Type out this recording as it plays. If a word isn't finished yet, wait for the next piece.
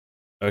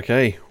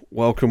Okay,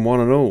 welcome one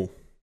and all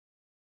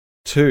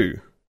to,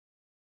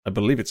 I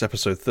believe it's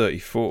episode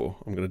 34.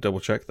 I'm going to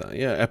double check that.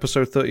 Yeah,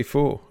 episode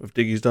 34 of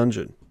Diggy's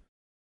Dungeon.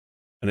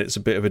 And it's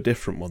a bit of a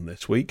different one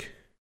this week.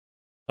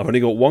 I've only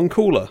got one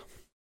caller,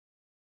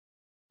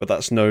 but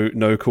that's no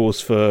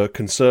cause for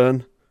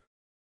concern.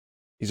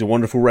 He's a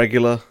wonderful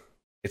regular.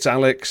 It's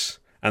Alex,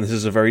 and this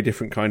is a very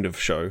different kind of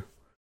show.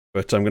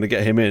 But I'm going to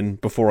get him in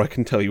before I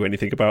can tell you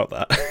anything about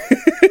that.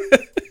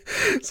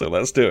 So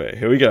let's do it.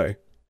 Here we go.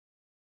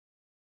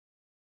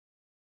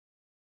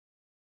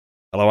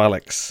 Hello,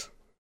 Alex.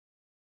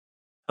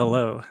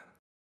 Hello.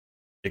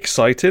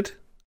 Excited?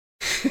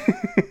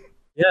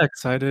 Yeah,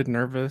 excited,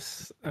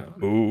 nervous.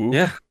 Ooh.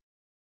 Yeah.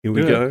 Here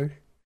we go.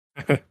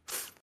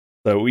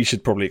 So we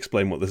should probably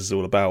explain what this is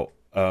all about.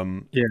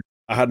 Yeah.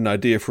 I had an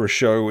idea for a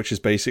show which is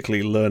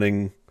basically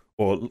learning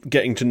or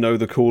getting to know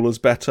the callers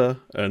better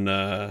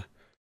and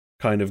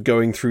kind of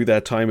going through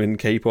their time in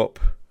K-pop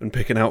and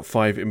picking out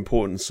 5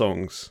 important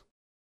songs.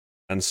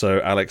 And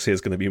so Alex here is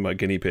going to be my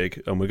guinea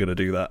pig, and we're going to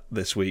do that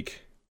this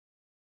week.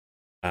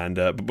 And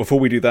but before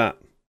we do that,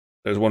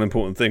 there's one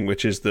important thing,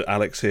 which is that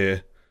Alex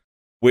here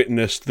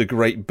witnessed the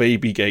great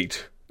baby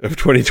gate of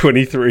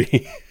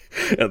 2023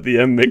 at the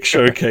M-Mix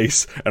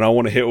showcase, and I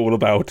want to hear all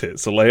about it.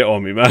 So lay it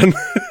on me, man.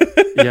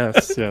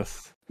 yes.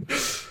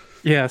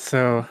 Yeah,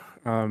 so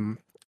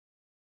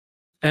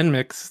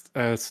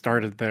NMix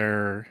started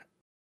their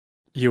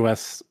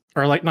US,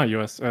 or like not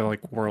US,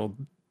 like world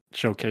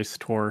showcase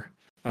tour.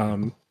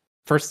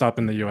 First stop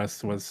in the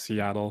US was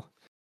Seattle.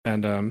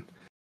 And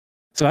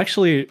so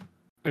actually,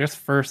 I guess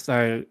first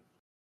I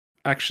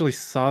actually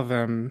saw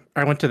them.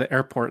 I went to the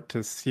airport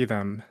to see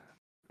them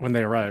when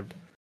they arrived.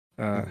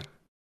 Yeah,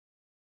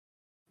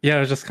 it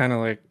was just kind of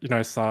like,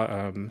 I saw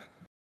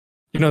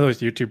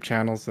those YouTube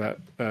channels that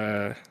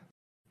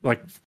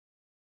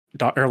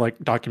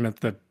document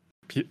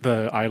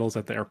the idols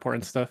at the airport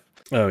and stuff.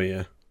 Oh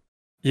yeah.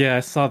 Yeah,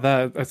 I saw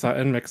that. I saw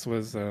NMix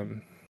was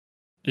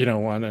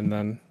one, and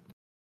then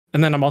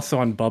I'm also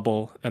on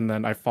Bubble, and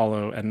then I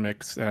follow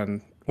NMix,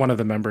 and one of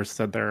the members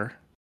said they're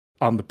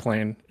on the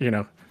plane,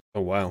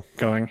 Oh wow.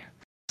 going.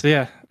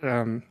 So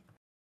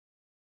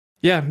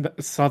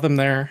saw them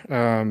there.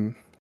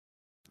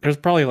 There's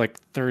probably like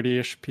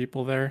 30-ish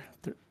people there.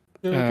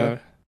 Okay.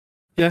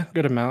 Yeah,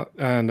 good amount.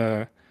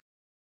 And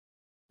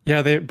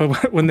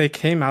but when they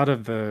came out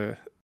of the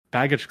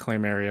baggage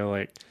claim area,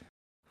 like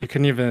I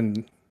couldn't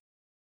even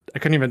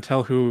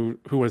tell who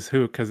was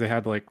who, because they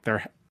had like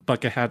their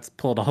bucket hats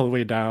pulled all the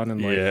way down and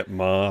like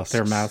masks.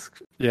 their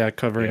masks,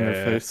 covering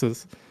their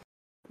faces.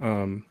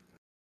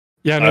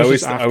 I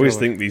always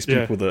think these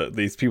people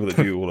that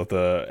do all of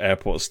the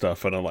airport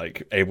stuff and are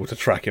like able to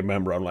track a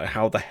member, I'm like,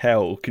 how the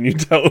hell can you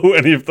tell who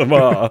any of them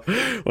are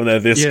when they're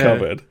this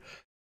covered?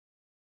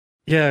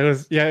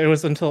 It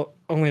was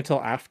only until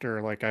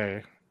after, like,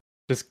 I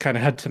just kind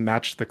of had to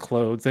match the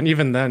clothes, and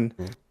even then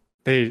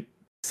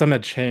some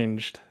had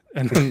changed,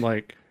 and then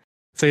like,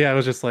 so yeah, it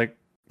was just like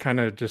kind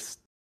of just,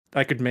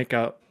 I could make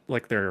out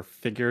like their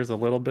figures a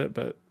little bit,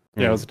 but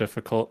it was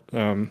difficult.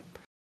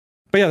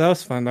 But yeah, that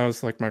was fun. That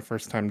was like my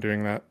first time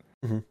doing that.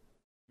 Mm-hmm.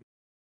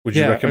 Would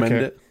you recommend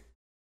it?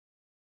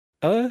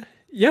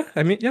 Yeah.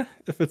 I mean, yeah.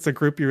 If it's a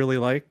group you really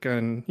like,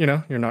 and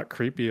you're not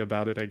creepy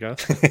about it, I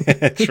guess.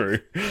 True.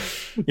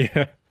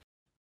 Yeah.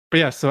 But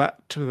yeah, so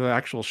to the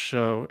actual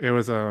show, it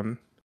was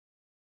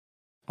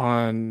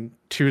on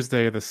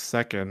Tuesday the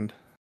 2nd,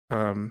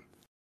 and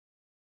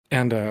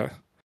I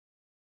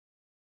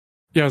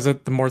was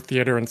at the Moore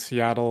Theater in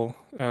Seattle.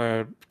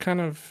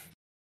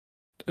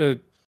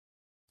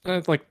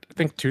 Like, I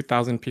think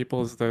 2,000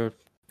 people is the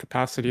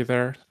capacity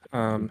there.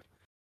 And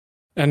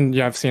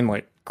yeah, I've seen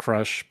like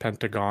Crush,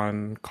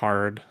 Pentagon,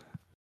 Card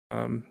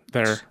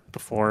there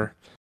before.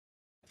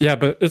 Yeah,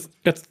 but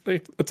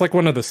it's like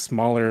one of the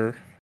smaller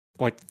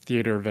like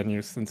theater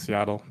venues in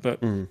Seattle. But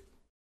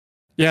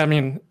yeah, I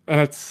mean,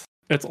 and it's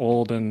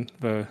old and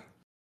the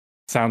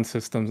sound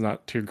system's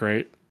not too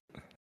great.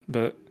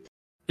 But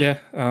yeah,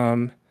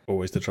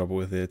 always the trouble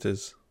with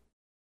theaters.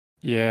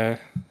 Yeah.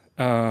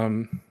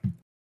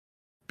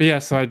 But yeah,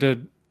 so I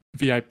did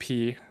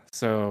VIP,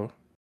 so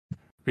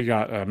we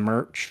got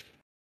merch.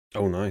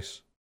 Oh,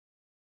 nice.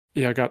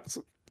 Yeah, I got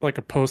like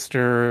a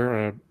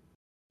poster, a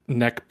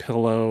neck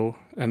pillow,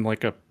 and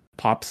like a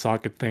pop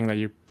socket thing that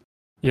you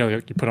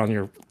put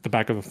on the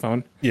back of the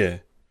phone. Yeah.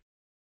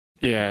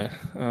 Yeah.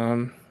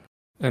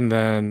 And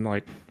then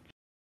like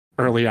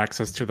early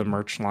access to the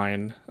merch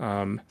line.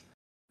 I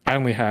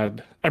already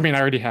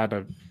had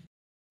a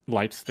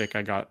light stick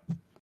I got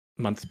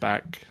months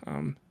back.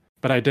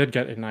 But I did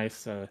get a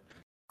nice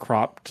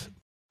cropped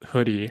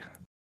hoodie.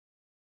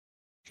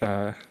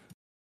 Yeah,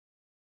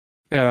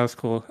 that was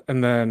cool.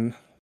 And then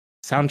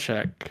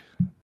soundcheck.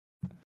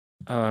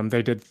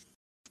 They did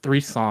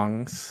 3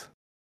 songs.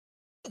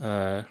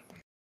 It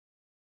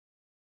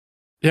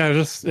was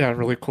just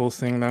really cool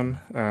seeing them.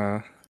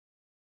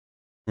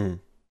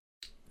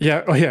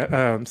 Yeah. Oh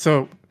yeah.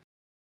 So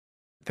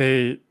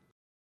they,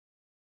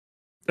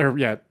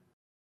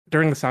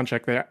 during the sound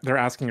check, they're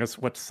asking us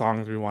what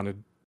songs we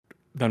wanted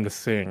them to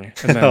sing.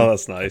 And then Oh,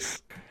 that's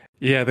nice.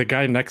 yeah, the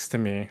guy next to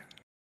me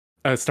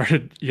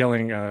started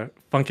yelling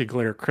 "Funky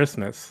Glitter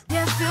Christmas."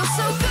 Yeah, feels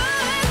so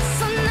good,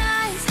 so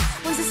nice.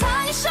 when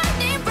세상이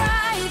shining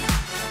bright.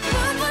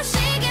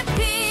 눈부시게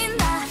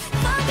빛나.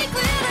 Funky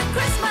glitter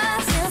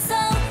Christmas. Feels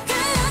so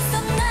good, so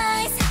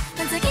nice.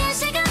 반짝인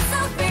시간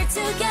속 we're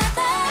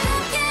together.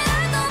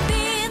 함께하고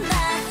빛나.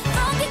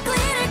 Funky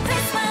glitter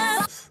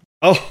Christmas.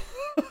 Oh.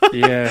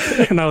 Yeah,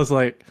 and I was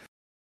like,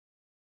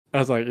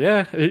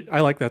 yeah,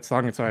 I like that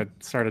song, and so I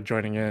started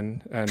joining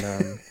in,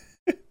 and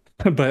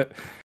but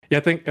yeah,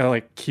 I think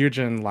like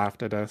Kyujin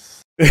laughed at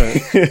us.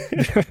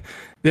 But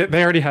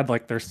they already had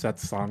like their set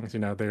songs, you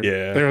know.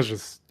 There was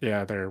just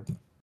they're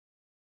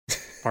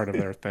part of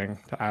their thing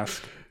to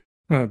ask.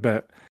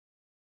 But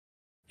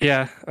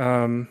yeah,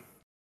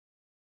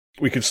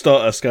 we could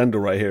start a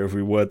scandal right here if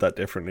we word that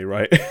differently,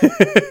 right?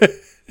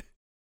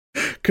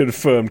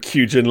 Confirmed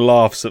Kyujin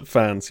laughs at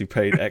fans who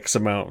paid X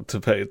amount to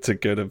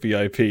go to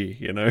VIP,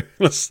 you know.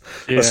 Let's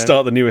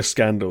start the newest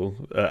scandal,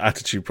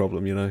 attitude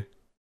problem, you know.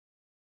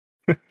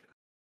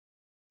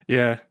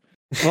 Yeah.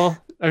 Well,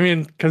 I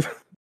mean, because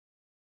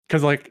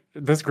like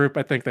this group,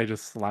 I think they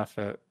just laugh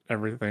at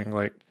everything.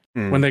 Like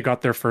when they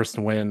got their first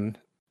win,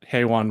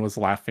 Haewon was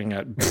laughing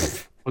at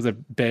was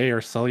it Bae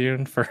or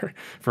Selyun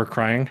for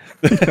crying?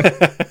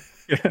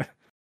 Yeah.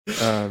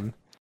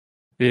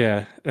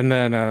 Yeah, and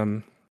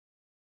then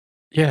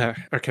yeah,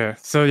 okay.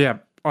 So yeah,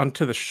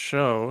 onto the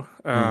show.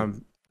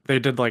 They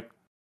did like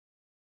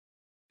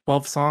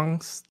 12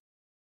 songs.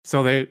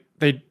 So they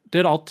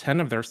did all 10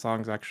 of their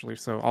songs actually.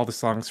 So all the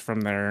songs from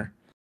their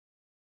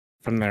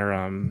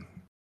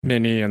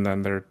mini and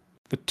then the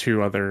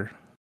two other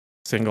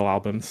single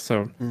albums.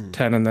 So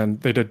 10, and then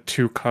they did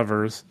 2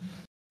 covers.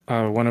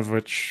 One of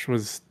which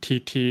was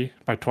TT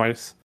by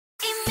Twice.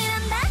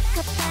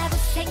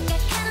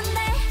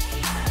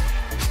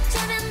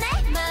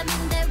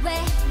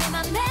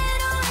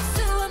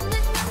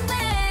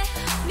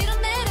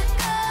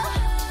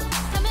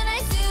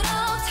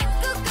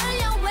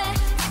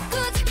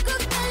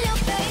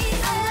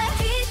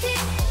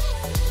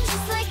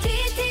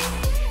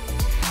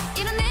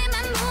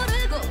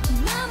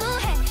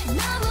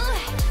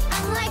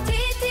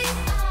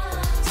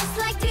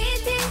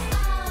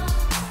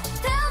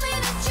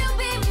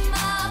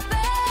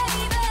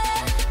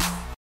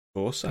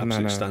 Of course,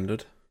 absolute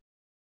standard.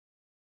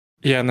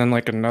 Yeah, and then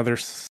like another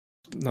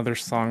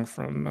song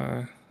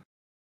from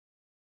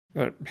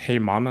Hey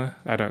Mama.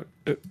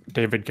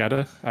 David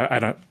Guetta. I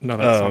don't know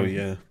that song. Oh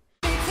yeah.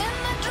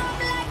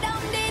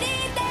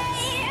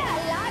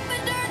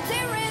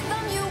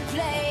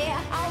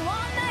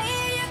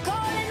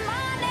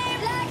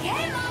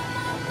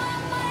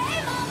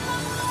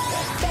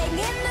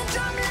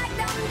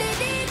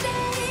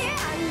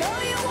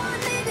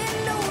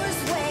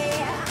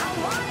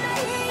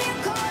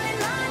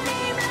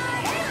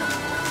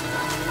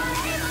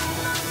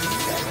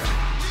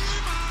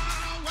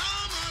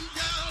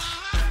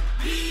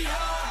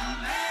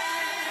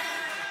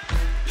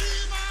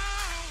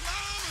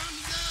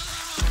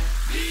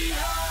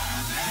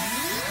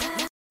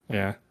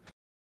 Yeah,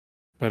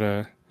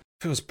 but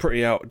feels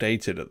pretty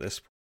outdated at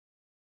this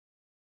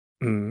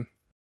point.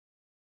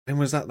 And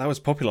was that was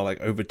popular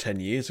like over 10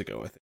 years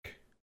ago, I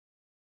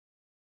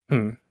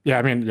think. Yeah,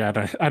 I mean,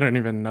 yeah, I don't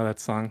even know that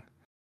song.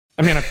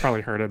 I mean, I've probably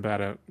heard it, but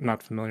I'm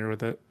not familiar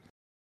with it.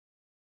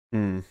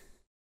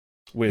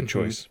 Weird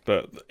choice,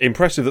 but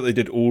impressive that they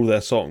did all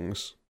their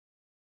songs.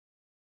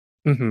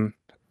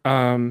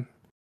 Apart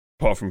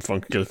from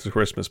Funky Glitter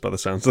Christmas, by the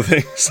sounds of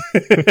things.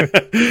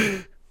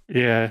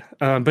 Yeah,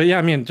 but yeah,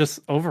 I mean, just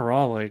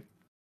overall, like,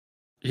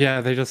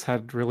 yeah, they just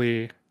had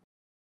really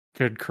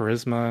good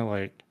charisma.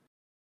 Like,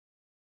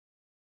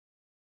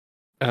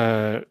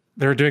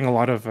 they were doing a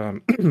lot of,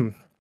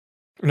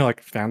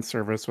 like fan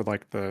service with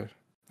like the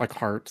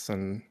hearts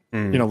and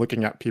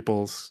looking at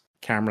people's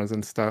cameras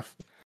and stuff.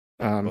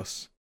 I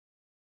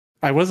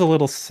was a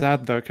little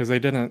sad though because they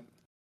didn't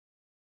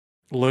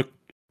look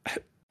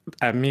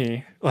at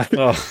me. Like,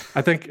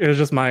 I think it was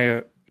just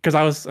my because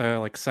I was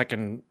like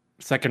second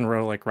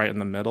row, like right in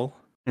the middle.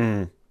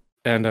 And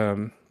I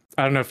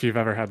don't know if you've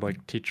ever had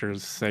like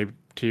teachers say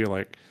to you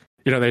like,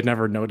 they'd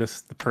never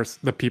notice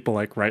the people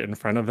like right in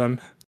front of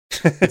them.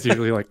 It's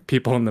usually like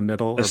people in the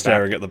middle or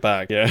staring at the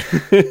back. Yeah.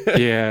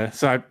 Yeah,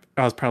 so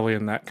I was probably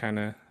in that kind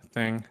of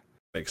thing.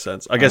 Makes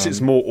sense. I guess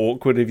it's more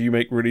awkward if you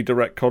make really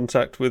direct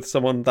contact with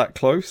someone that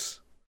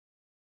close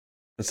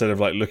instead of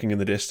like looking in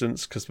the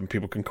distance, because then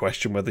people can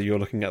question whether you're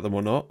looking at them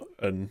or not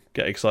and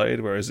get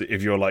excited, whereas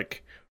if you're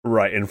like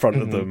right in front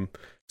of them,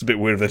 it's a bit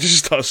weird if they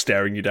just start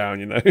staring you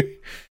down,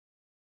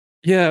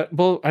 Yeah,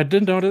 well, I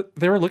did notice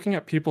they were looking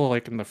at people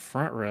like in the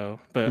front row,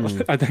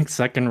 but I think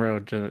second row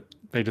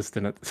they just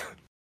didn't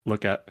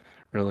look at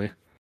really.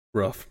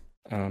 Rough.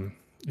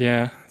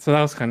 Yeah, so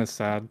that was kind of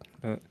sad,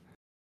 but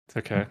it's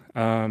okay.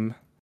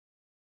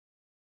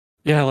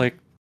 Yeah, like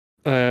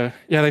yeah,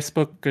 they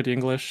spoke good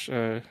English.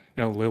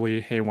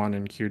 Lily, Haewon,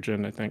 and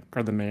Kyujin, I think,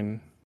 are the main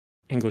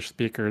English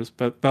speakers,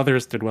 but the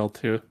others did well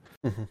too.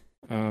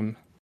 And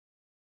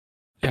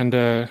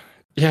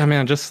yeah,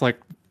 man, just like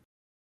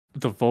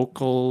the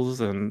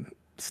vocals and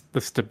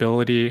the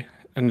stability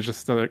and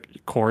just the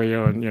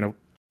choreo and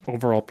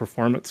overall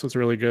performance was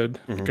really good.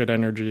 Mhm. Good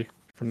energy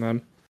from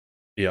them.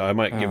 Yeah, I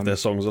might give their Um,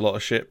 songs a lot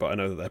of shit, but I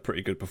know that they're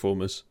pretty good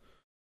performers.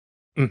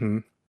 hmm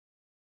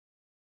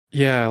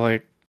Yeah,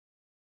 like,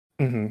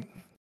 and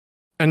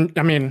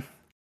I mean,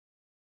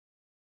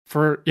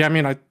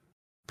 I'm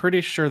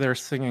pretty sure they're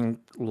singing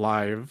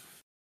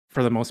live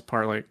for the most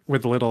part, like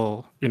with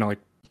little, like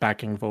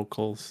backing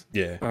vocals.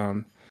 Yeah.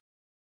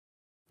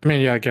 I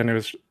mean, yeah, again, it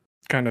was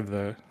kind of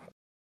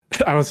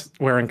I was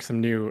wearing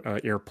some new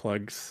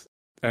earplugs,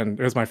 and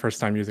it was my first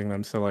time using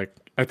them, so like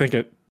I think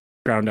it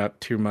drowned out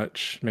too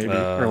much, maybe,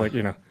 or like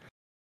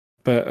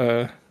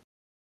but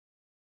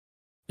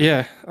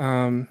yeah,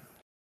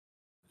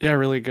 yeah,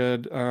 really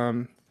good.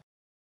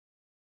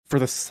 For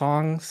the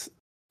songs,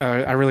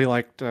 I really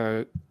liked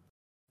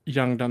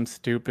Young Dumb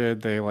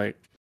Stupid. They like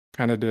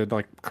kind of did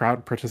like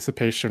crowd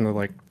participation with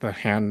like the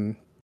hand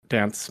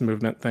dance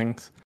movement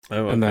things,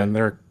 Oh, okay. and then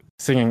they're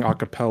singing a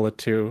cappella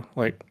too,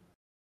 like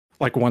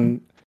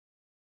one,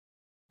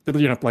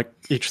 like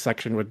each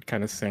section would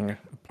kind of sing a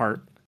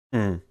part.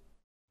 Mm.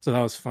 So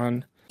that was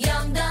fun.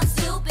 Young, dumb,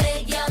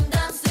 stupid,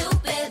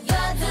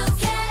 but who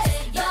cares?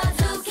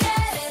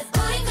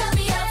 우린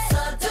감이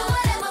없어, do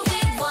whatever we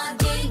want.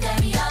 Ding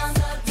dang young,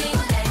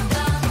 ding dang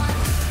dumb.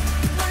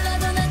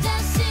 몰라도 나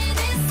자신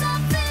있어,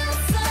 feel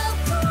so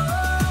cool.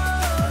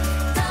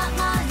 더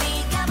멀리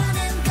가보는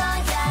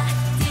거야.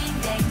 Ding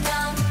dang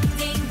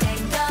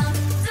dumb,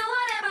 do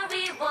whatever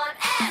we want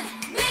and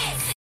me.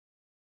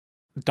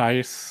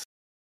 Dice,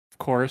 of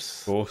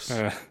course. Of course.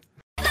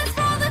 Let's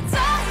roll the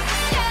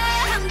dice,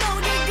 yeah.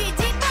 한도를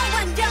뒤집어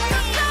완전히.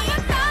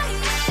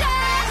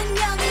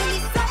 운명은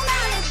있어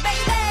나는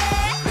baby.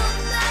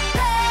 눈앞에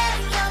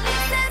열린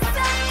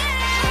세상에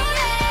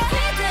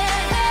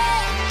기대해.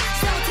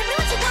 So tell me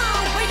what you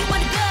want, where you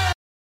wanna go.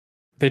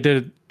 They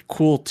did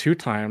cool 2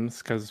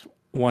 times, because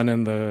one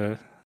in the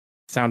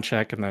sound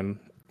check and then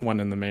one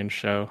in the main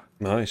show.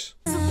 Nice.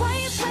 So why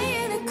you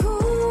playing it cool?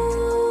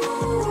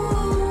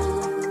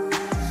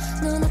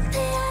 눈앞에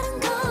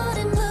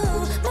아른거린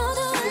blue 모두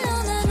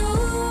흘러나누.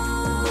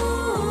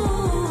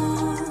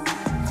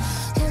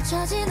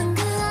 펼쳐지는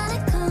그 안의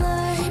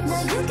color.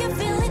 Now you can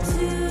feel it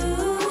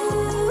too.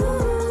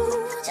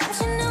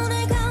 잠시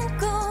눈을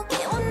감고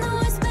끼워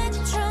너의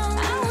spectrum.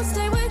 I will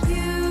stay with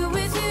you.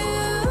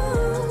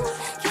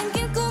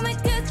 긴 꿈의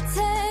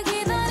끝에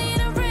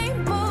기다리는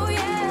rainbow,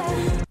 yeah.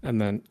 And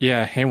then,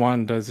 yeah,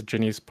 Haewon does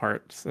Jinny's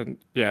parts, and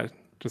yeah,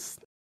 just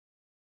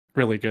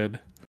really good.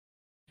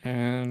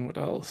 And what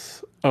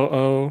else?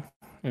 Oh,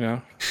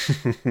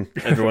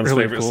 Everyone's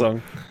Really favorite cool.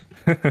 song.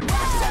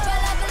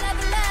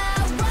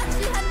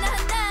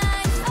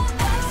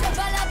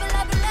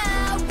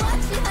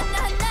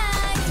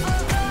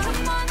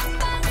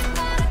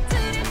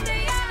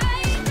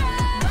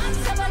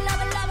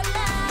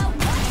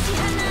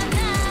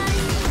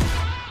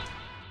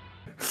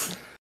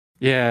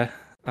 Yeah.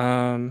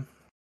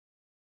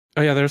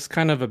 Oh yeah, there's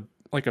kind of a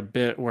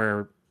bit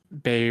where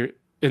Bae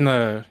in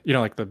the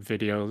like the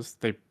videos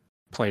they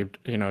played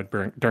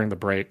during the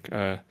break.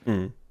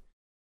 Mm.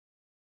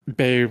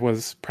 Bae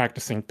was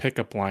practicing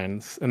pickup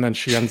lines, and then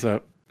she ends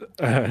up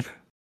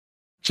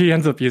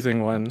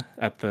using one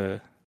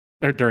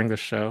during the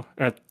show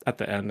at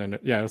the end, and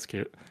it was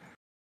cute.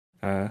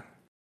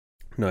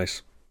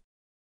 Nice.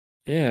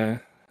 Yeah.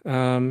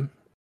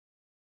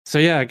 So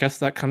yeah, I guess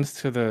that comes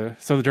to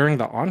during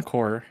the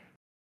encore.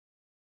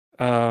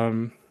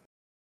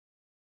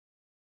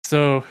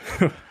 So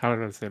how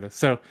did I say this?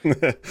 So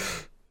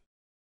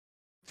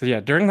yeah,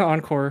 during the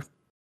encore,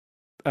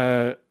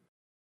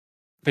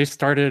 they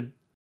started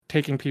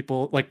taking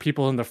people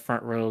in the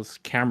front rows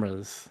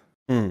cameras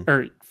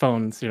or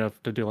phones, to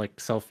do like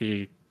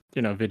selfie,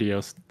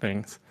 videos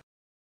things.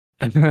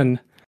 And then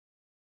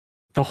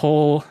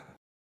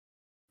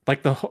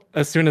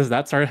as soon as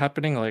that started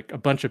happening, like a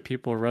bunch of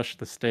people rushed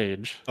the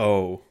stage.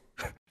 Oh.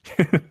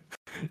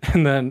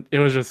 And then it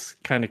was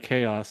just kind of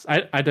chaos.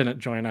 I didn't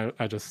join.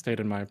 I just stayed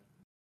in my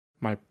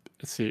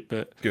seat,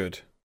 but Good.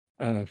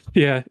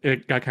 yeah,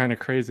 it got kind of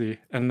crazy.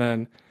 And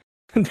then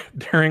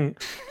during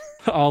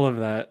all of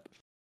that,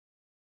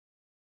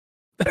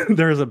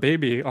 there was a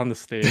baby on the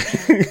stage.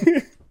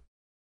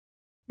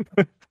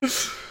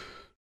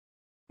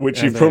 Which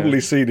And, you've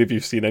probably seen if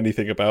you've seen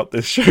anything about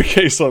this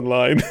showcase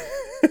online.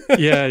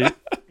 Yeah,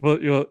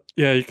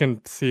 you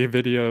can see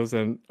videos,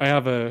 and I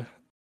have a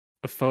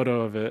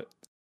photo of it.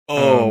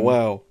 Oh,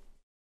 wow.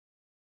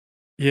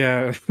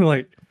 Yeah,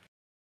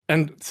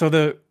 and so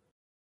the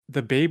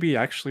baby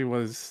actually it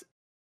was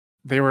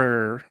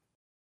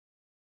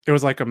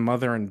like a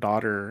mother and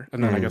daughter,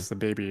 and then I guess the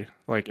baby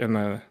in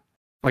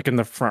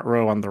the front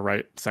row on the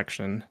right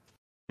section.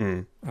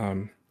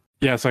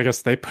 Yeah, so I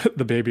guess they put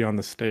the baby on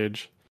the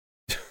stage.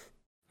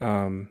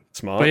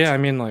 Smart. But yeah, I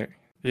mean,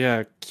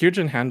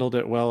 Kyujin handled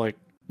it well. Like,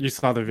 you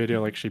saw the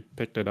video, she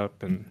picked it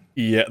up and...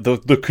 Yeah,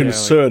 the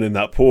concern in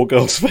that poor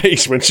girl's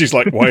face when she's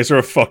like, why is there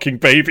a fucking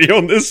baby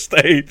on this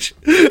stage?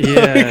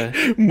 Yeah.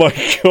 My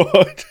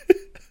God.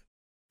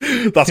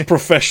 That's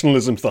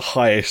professionalism to the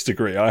highest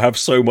degree. I have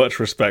so much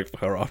respect for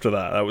her after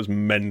that. That was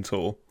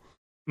mental.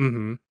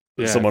 Mm-hmm.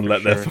 That Yeah, someone for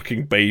let their sure.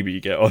 fucking baby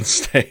get on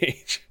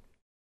stage.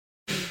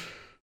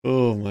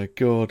 Oh my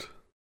god.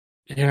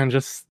 Yeah, and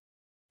just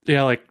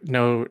like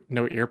no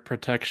ear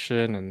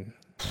protection, and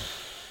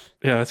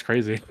yeah, that's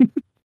crazy.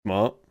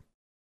 Smart.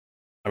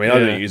 I mean, I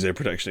don't Yeah. use ear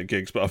protection at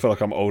gigs, but I feel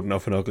like I'm old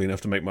enough and ugly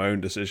enough to make my own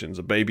decisions.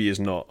 A baby is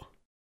not.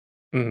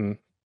 Mm-hmm.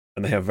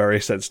 And they have very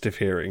sensitive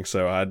hearing,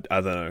 so I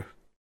don't know.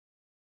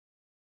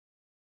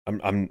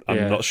 I'm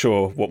Yeah. not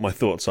sure what my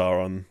thoughts are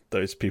on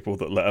those people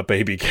that let a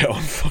baby get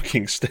on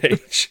fucking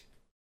stage.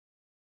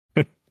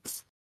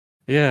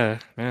 Yeah,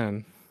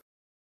 man.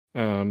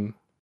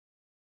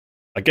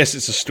 I guess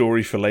it's a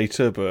story for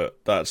later, but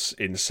that's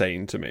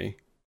insane to me.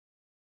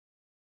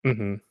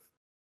 Mm-hmm.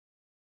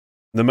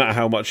 No matter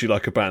how much you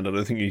like a band, I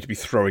don't think you need to be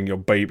throwing your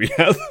baby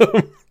at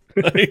them.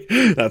 Like,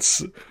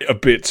 that's a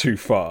bit too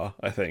far,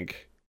 I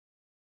think.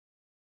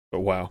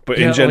 But wow. But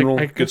Yeah, in like, general,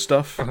 I good guess-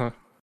 stuff. Uh-huh.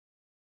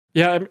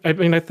 Yeah, I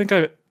mean, I think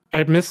I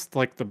missed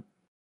like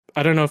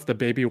I don't know if the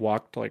baby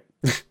walked like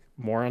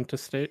more onto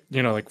stage,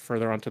 like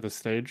further onto the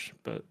stage,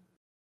 but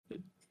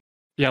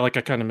yeah, like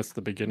I kind of missed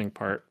the beginning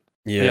part.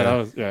 Yeah, that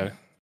was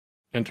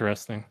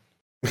interesting.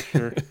 For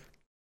sure.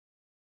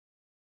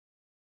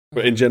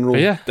 But in general,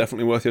 yeah,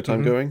 definitely worth your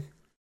time Mhm. going.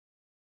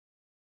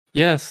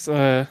 yes.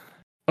 Oh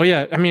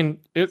yeah, I mean,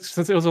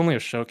 since it was only a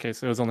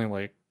showcase, it was only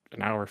like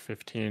an hour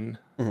 15.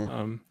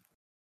 Mhm.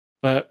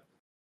 But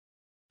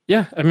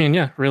yeah, I mean,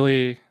 yeah,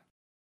 really,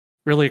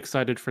 really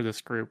excited for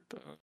this group.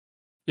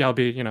 Yeah, I'll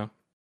be,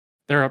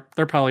 they're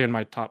probably in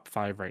my top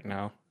 5 right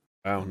now.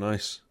 Wow,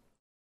 nice.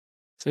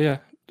 So yeah,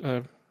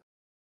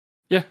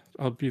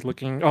 I'll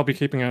be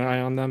keeping an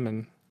eye on them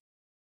and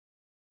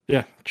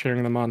yeah,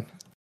 cheering them on.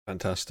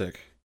 Fantastic.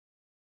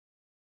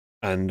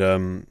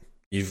 And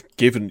you've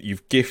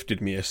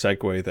gifted me a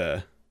segue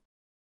there.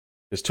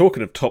 Just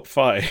talking of top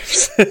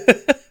 5s.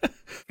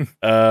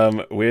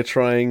 We're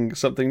trying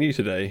something new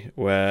today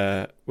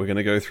where we're going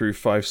to go through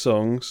 5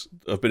 songs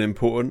that have been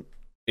important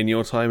in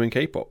your time in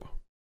K-pop.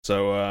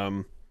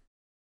 So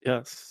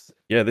Yes.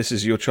 yeah, this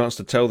is your chance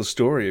to tell the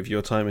story of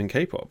your time in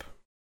K-pop.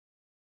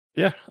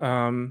 Yeah.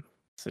 Let's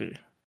see.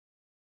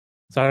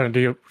 So I don't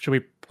know, should we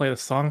play the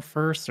song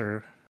first,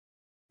 or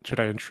should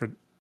I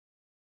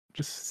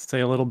just say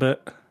a little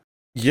bit?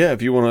 Yeah,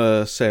 if you want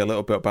to say a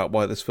little bit about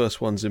why this first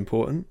one's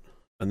important,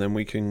 and then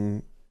we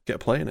can get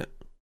playing it.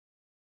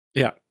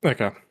 Yeah.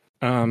 Okay.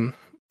 Let's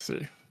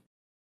see.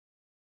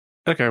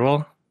 Okay.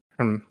 Well,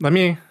 I'll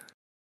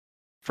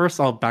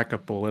back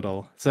up a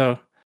little. So,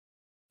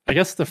 I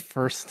guess the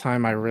first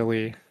time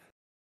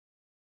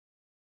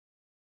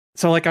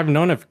like I've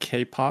known of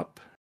K-pop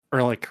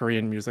or like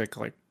Korean music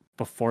like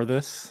before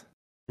this,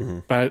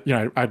 Mhm. but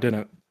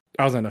I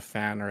wasn't a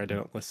fan, or I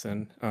didn't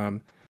listen.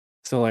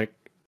 So like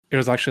it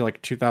was actually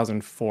like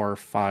 2004 or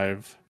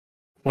 5.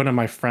 One of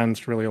my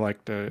friends really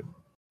liked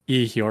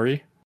Lee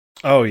Hyori.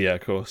 Oh yeah,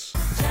 of course.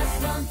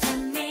 Just want a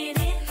minute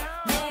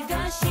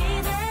내가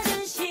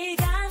시대는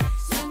시간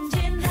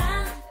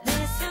순진한 내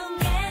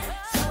숨에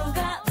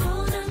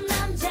속아오는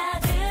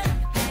남자들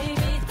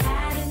baby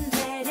다른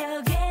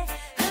매력에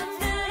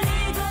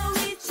흔들리고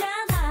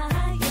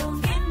있잖아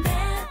용기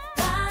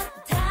내봐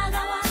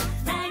다가와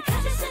날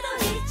가질 수도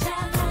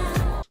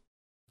있잖아.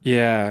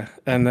 Yeah,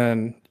 and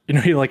then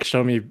he like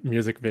showed me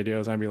music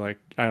videos. I'd be like,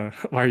 I don't know,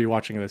 why are you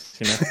watching this?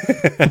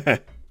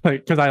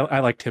 Like because I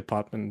liked hip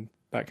hop and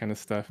that kind of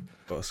stuff.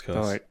 Of So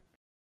course. like,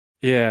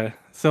 yeah.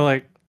 So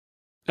like,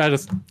 I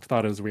just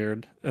thought it was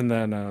weird, and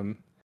then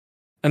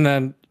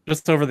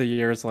just over the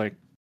years, like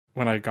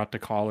when I got to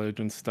college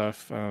and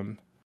stuff, I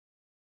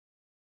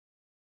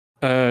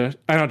don't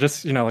know,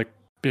 just like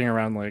being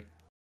around like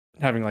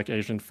having like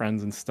Asian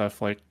friends and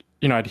stuff, like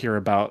I'd hear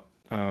about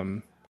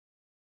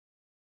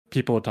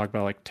people would talk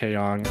about like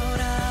Taeyong.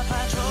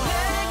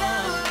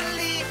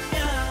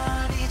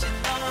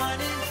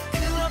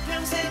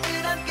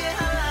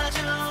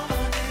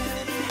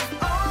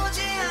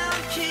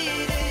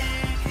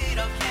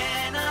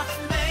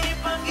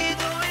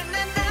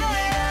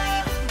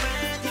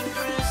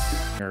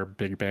 Or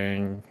Big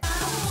Bang.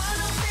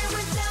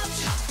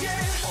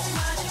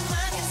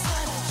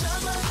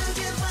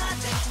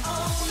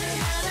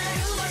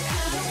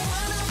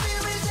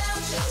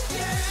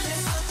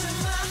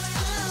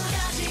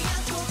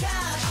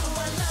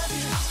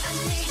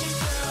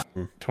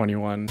 Hmm.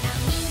 21.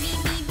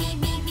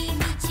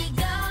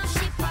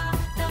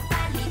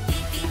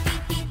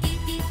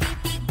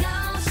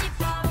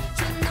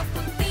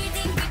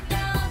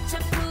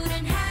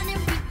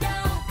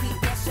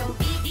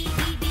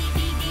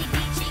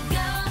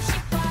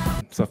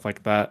 Stuff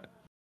like that.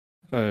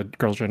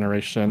 Girls'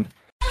 Generation.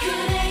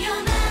 그래요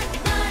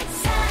난널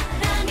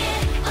사랑해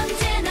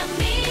언제나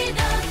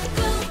믿어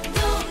꿈도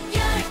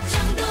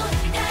열정도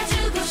다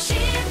주고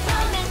싶어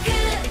난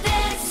그대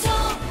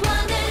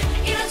소원을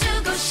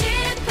이뤄주고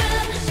싶은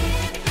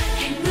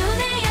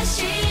행운의 여신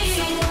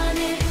소원을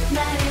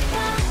말해봐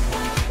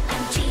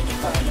I'm cheating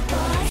for you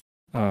boy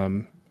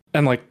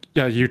And like,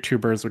 yeah,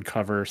 YouTubers would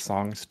cover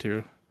songs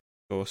too.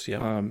 course,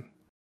 yeah.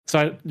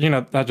 So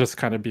that just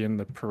kind of be in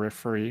the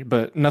periphery,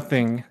 but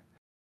nothing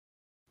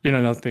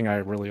I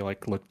really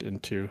like looked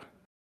into.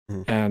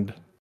 Mhm. And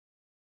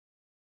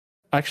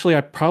actually,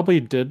 I probably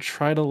did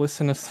try to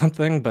listen to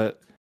something, but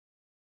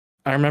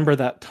I remember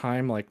that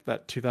time, like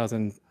that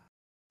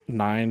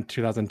 2009,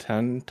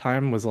 2010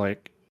 time was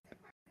like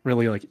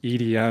really like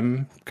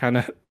EDM kind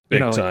of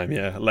Big like, time,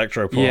 yeah.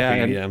 Electropop, yeah,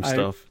 and EDM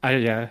stuff.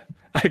 I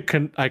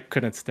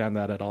couldn't stand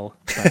that at all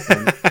back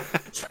then.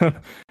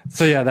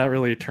 so yeah, that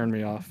really turned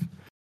me off.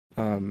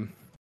 And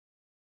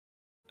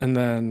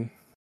then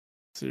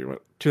let's see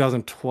what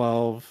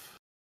 2012,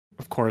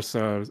 of course,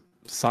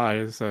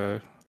 Psy's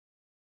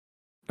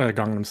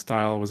Gangnam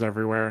Style was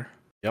everywhere.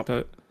 Yep.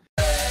 But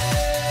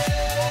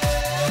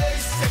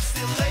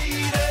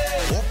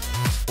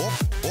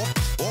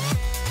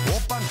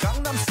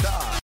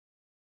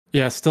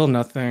yeah, still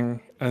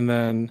nothing. And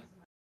then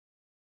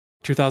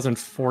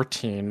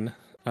 2014,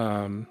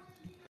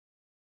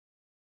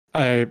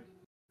 I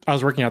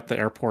was working at the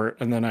airport,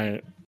 and then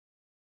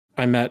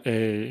I met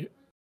a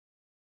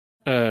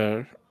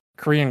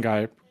Korean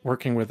guy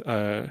working with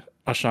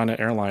Ashana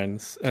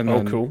Airlines, and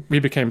then cool. we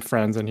became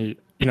friends, and he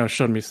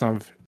showed me some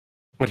of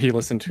what he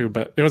listened to,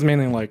 but it was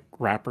mainly like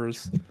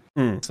rappers.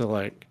 So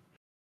like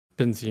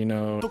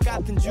Benzino.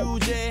 똑같은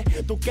주제,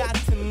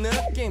 똑같은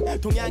느낌.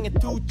 동양의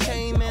 2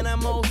 chain, man,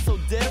 I'm also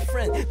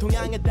different.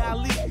 동양의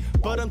달리,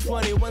 but I'm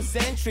 21st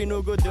century.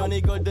 누구든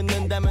이걸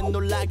듣는다면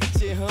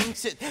놀라겠지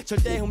흠칫.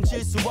 절대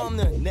훔칠 수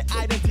없는 내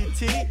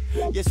identity.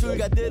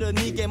 예술가들은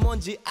이게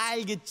뭔지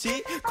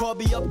알겠지.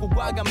 겁이 없고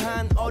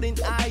과감한 어린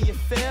아이의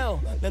feel.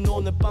 난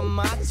오늘 밤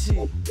마치.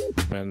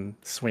 And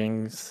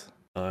swings.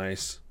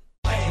 Nice.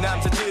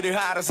 남자들을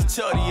알아서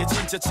처리해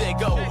진짜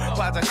최고.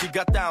 화장실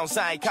갔다 온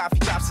사이 커피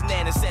값을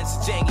내는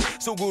센스쟁이.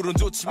 속으론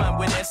좋지만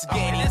왜 내서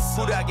괜히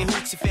쿨하게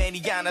후치 팬이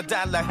하나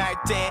달라 할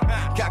때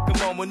가끔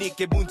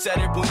어머니께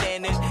문자를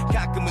보내는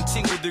가끔은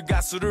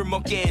친구들과 술을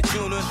먹게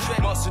해주는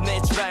멋을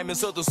낼 줄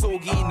알면서도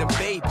속이 있는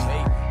baby.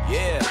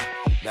 Yeah,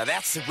 now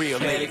that's a real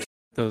lady.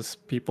 Those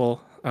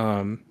people.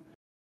 And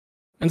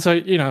so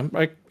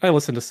I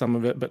listened to some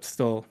of it, but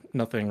still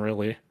nothing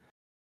really.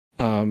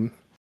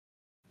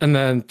 And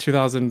then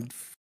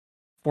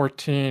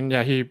 2014,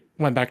 yeah, he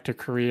went back to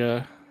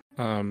Korea.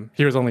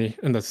 He was only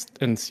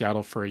in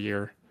Seattle for a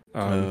year.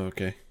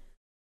 Okay.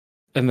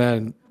 And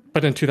then,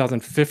 but in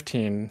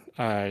 2015,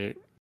 I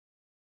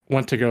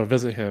went to go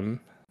visit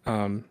him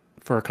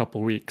for a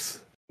couple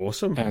weeks.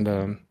 Awesome.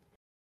 And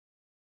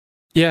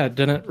yeah,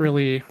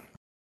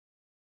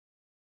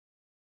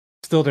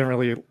 still didn't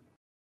really.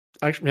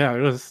 Actually, yeah,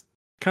 it was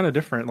kind of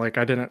different. Like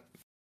I didn't.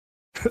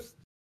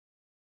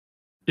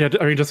 Yeah,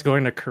 I mean, just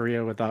going to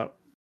Korea without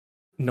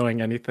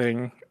knowing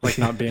anything, like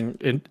not being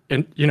in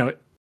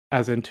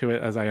as into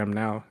it as I am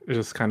now, is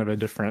just kind of a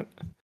different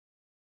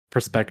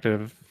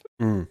perspective,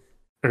 or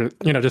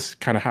just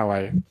kind of how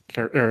I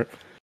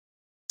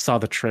saw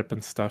the trip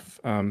and stuff.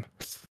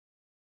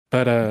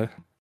 But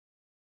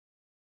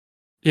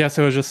yeah,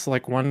 so it was just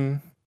like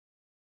one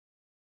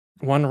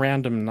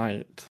random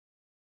night.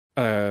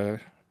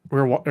 The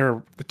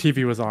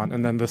TV was on,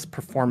 and then this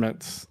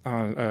performance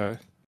on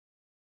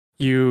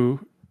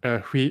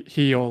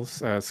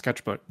Heel's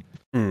sketchbook.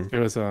 It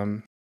was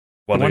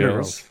Wonder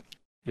Girls.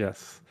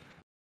 Yes,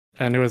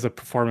 and it was a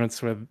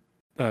performance with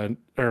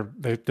or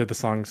they did the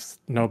songs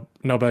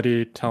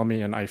Nobody, Tell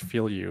Me, and I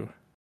Feel You.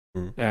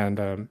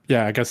 And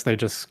yeah, I guess they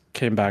just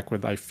came back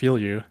with I Feel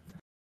You,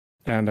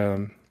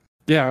 and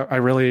yeah, I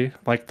really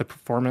liked the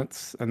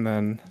performance, and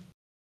then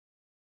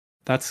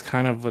that's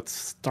kind of what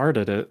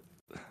started it.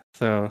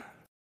 So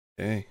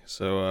okay,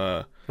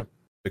 so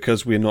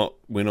because we're not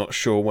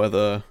sure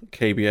whether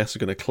KBS are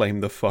going to claim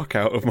the fuck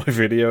out of my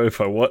video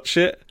if I watch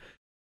it,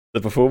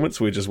 the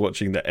performance, we're just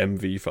watching the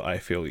MV for I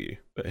Feel You.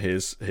 But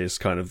here's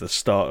kind of the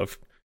start of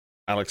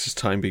Alex's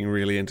time being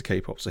really into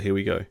K-pop. So here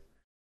we go.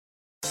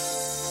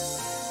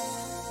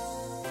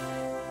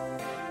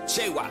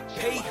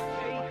 JYP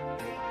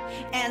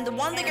and the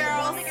Wonder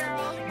Girls,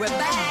 we're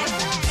back.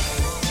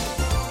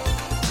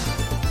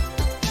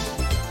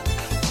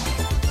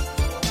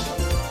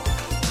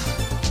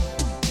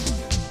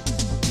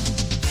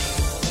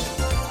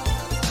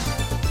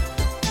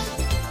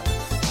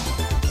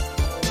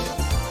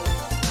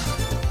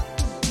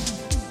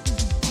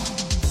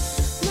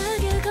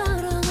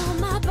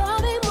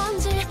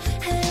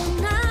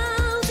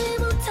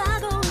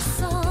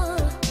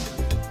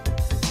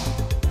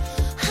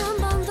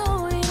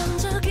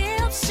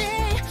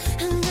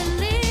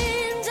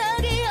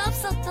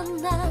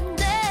 난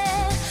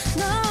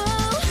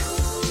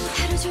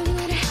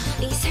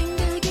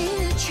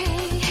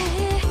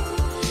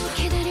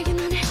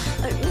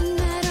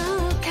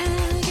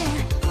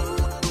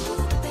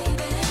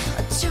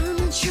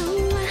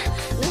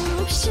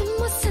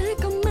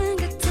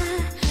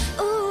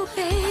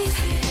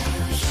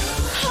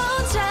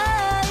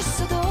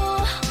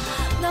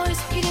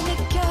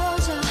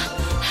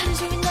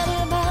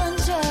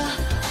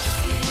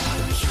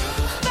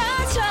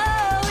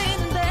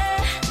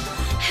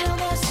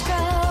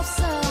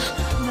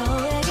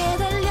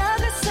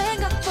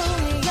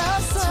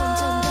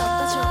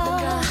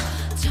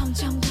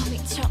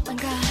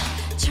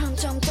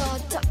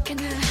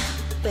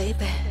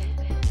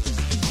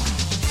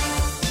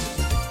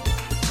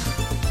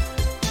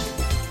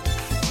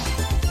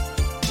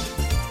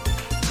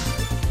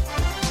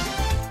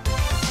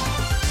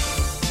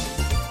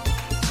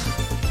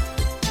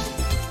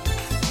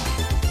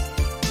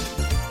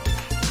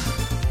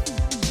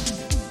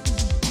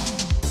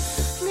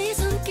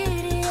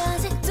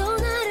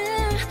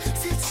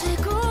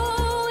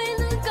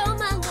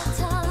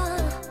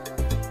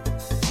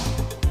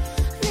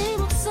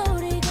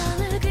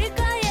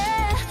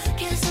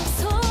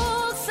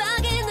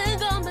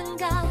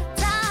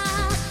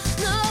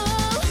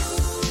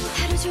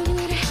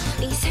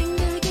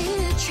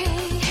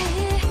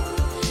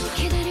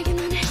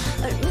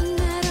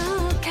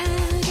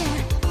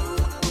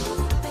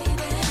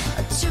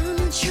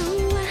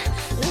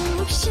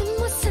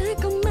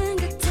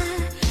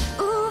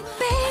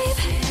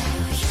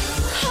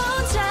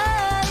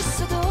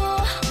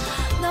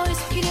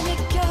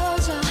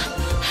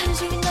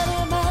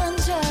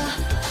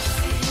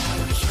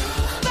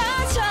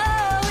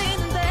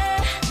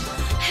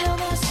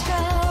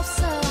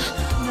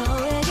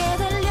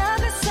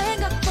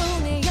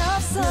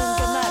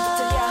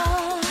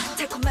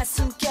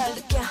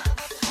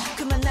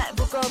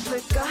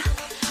묶어볼까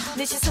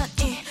네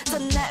시선이 더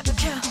날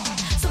불켜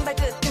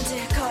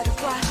손발끝까지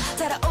걸어봐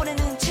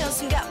달아오르는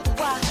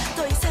순간과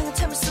더 이상은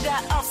참을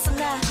수가 없어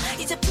나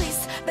이제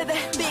please baby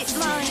be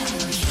mine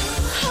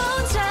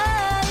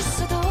혼자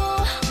있어도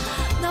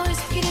너의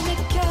손길이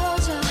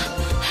느껴져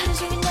하루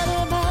종일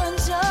나를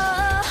만져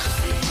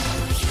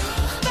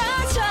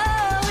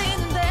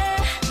빠져있는데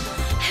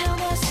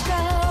헤어날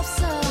수가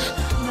없어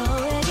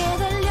너에게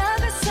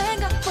달려갈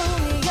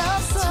생각뿐이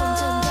없어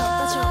점점 더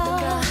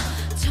빠져나가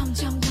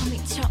점점 더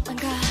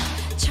미쳐나가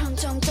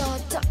점점 더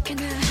어떻게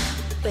나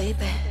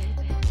baby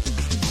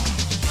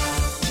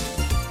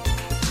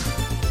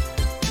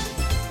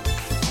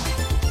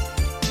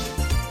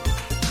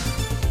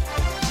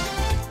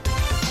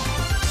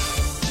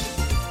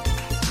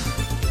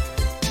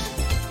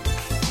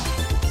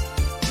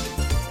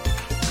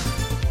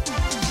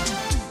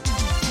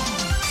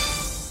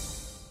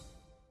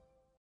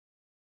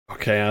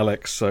Okay,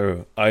 Alex,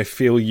 so I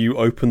feel you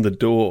opened the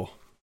door.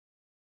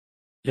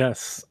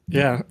 Yes.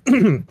 Yeah.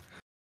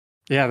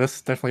 Yeah,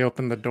 this definitely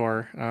opened the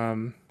door.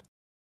 Or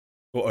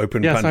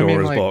opened Yeah, so I mean,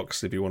 Pandora's like-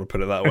 box, if you want to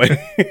put it that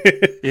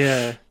way.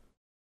 Yeah.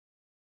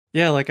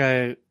 Yeah, like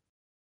I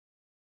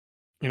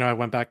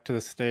went back to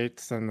the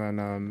States and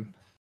then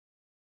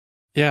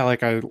yeah,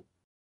 like I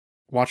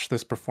watched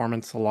this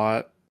performance a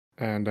lot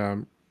and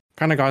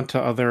kind of got into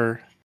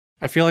other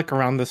I feel like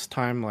around this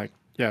time like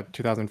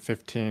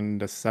 2015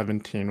 to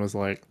 17 was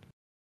like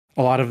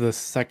a lot of the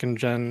second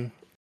gen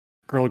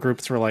girl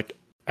groups were like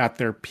at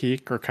their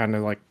peak or kind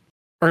of like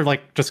or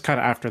like just kind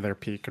of after their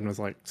peak and was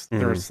like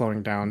they were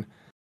slowing down.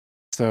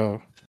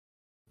 So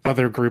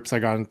other groups I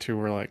got into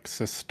were like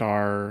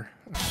Sistar.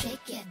 Shake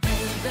it,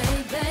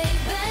 baby, baby.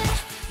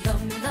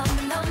 Love me, love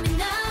me, love me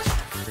now.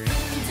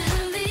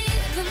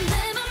 흔들리는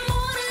내 맘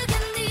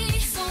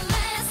모르겠니? So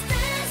let's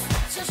dance.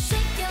 So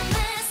shake it,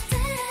 let's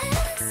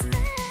dance.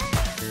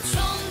 좀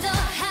더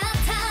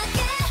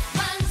핫하게,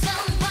 완전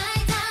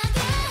와이드하게.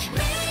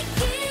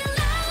 Make it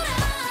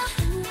louder.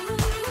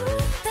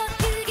 더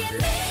크게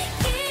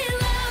make it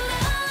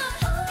louder.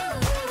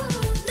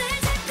 날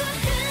자꾸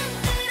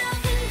흔들어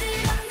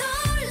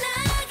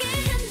놀라게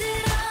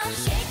흔들어.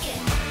 Shake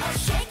it, oh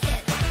shake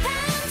it.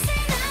 밤새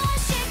나와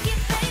shake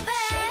it, baby.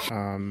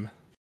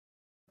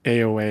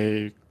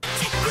 AOA.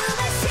 자꾸만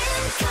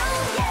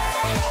심쿵해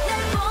널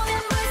보면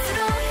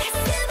볼수록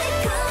가슴이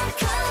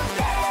쿵쿵해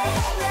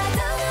나도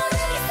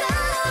모르겠어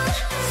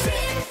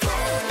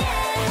심쿵해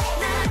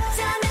나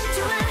어쩌면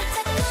좋아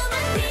자꾸만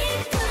네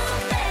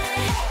품에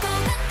꼭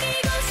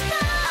안기고 싶어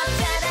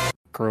어쩌다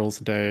Girls'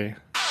 Day.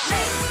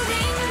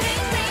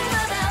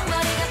 링링링링마다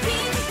머리가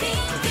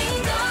빙빙빙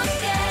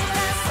돌게 나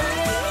손이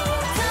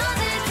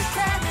터질 듯해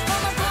Oh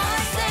my boy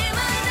say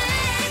my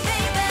name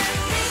baby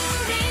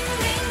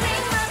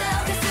링링링링마다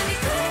가슴이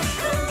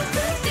쿵쿵쿵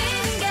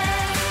뛰는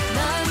게넌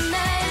날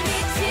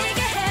미치게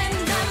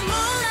해넌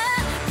몰라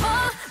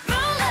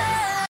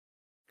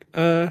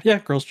Yeah,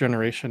 Girls'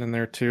 Generation in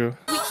there too.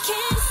 We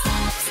can't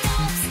stop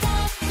stop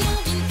stop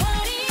여긴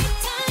party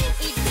time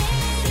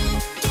이대로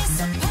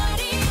계속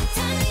party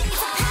time It's a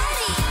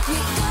party We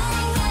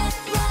gon' rock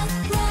rock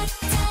rock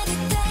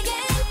따뜻하게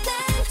날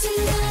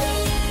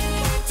tonight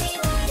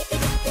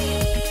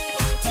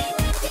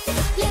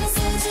Yeah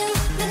소주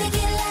내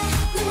길라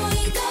너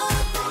모이고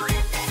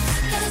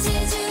가로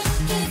제주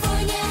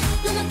캘리포니아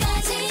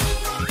넘어까지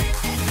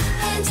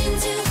한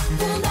진주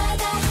푸른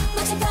바다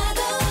멋진 파도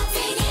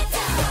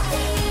finito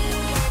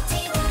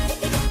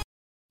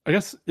I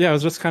guess yeah, it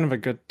was just kind of a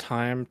good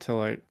time to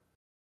like.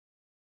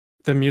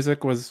 The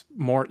music was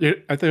more.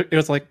 I think it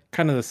was like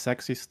kind of the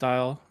sexy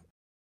style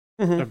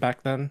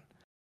back then.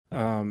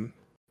 I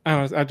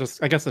don't know.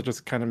 I guess it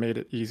just kind of made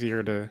it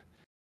easier to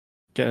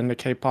get into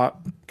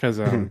K-pop because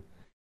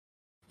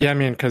yeah, I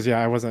mean because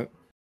I wasn't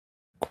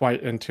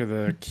quite into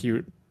the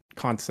cute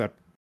concept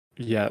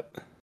yet.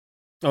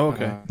 Oh,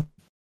 okay.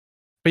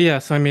 But yeah,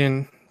 so I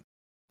mean,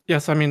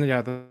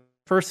 the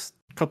first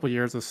couple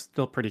years was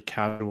still pretty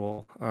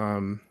casual.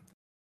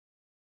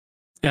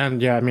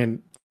 And yeah, I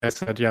mean, I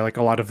said, yeah, like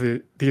a lot of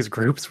these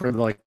groups were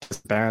like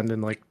disbanded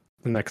in like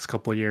the next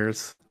couple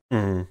years.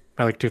 By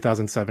like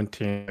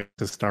 2017, like,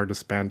 the Star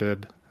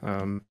disbanded.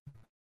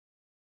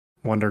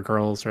 Wonder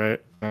Girls,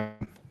 right?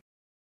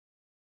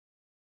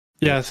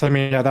 Yeah, so I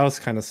mean, yeah, that was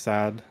kind of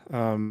sad.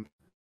 And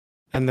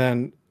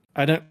then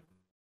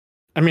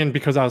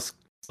because I was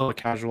still a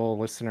casual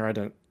listener, I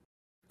didn't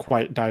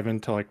quite dive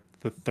into like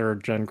the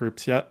third gen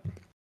groups yet.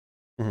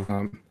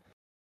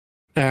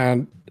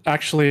 And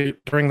actually,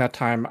 during that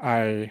time,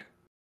 I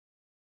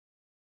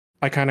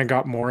kind of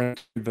got more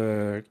into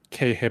the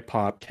K hip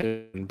hop,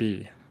 K and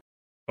B.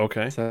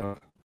 Okay. So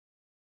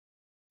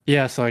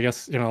yeah, so I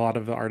guess a lot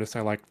of the artists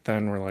I liked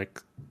then were like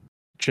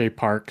Jay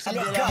Parks.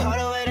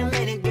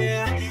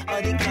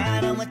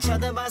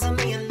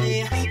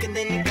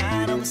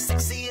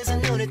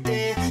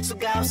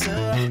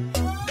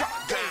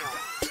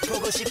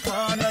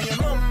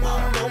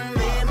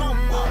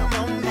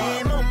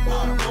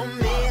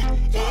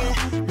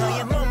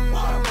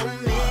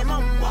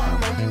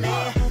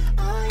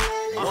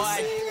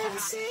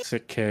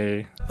 Toxic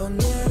K.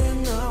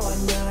 오늘은 너와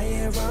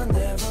나의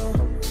rendezvous.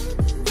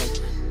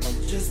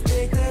 Just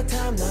take the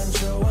time, 난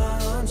좋아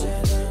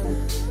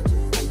언제든.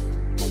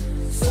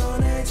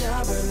 손을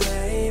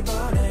잡을래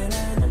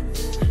이번에는.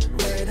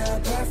 We're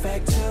the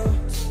perfect two.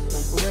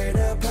 We're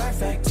the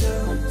perfect two.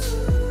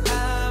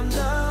 I'm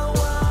the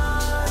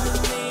one who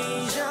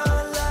needs your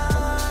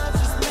love.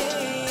 Just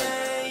me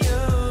and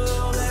you.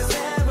 Let's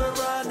have a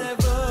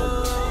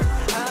rendezvous.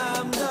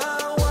 I'm the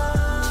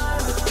one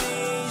who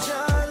needs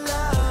your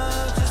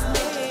love. Just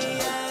me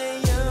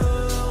and you.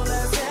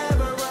 Let's have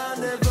a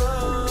rendezvous.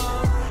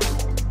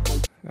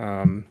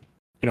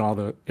 You know, all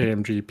the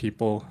AOMG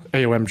people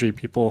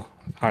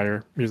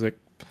hire music.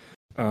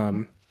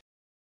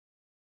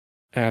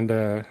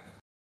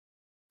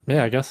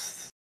 Yeah, I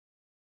guess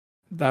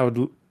that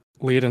would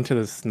lead into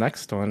this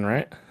next one,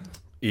 right?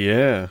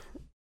 Yeah.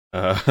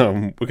 We're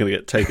going to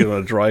get taken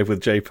on a drive with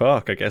Jay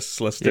Park, I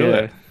guess. Let's do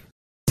it.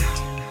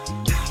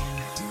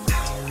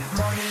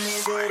 모든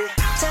일들이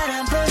잘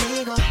안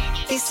풀리고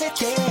있을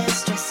때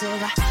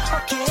스트레스가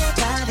어깨에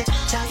가득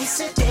차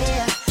있을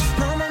때야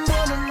너만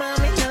보면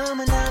마음이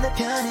너무나도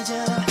편해져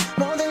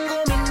모든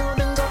고민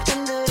모든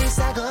걱정들이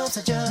싹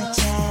없어져 내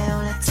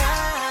차올라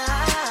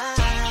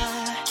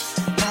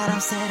바람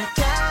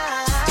새롭게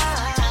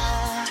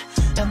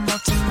밥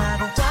먹지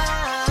말고 와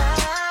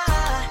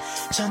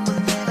전부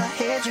내가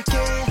해줄게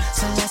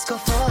So let's go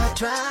for a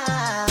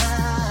drive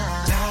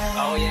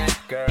Oh yeah,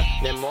 girl,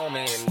 내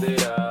몸에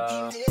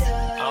힘들어.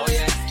 Oh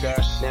yeah,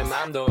 girl, 내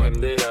맘도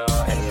힘들어.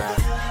 And 나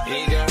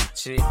이걸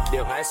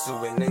치료할 수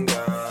있는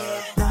걸.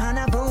 너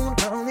하나뿐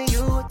only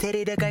you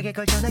데리러 가게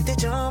걸 전화할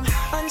좀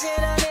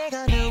언제나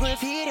내가 누굴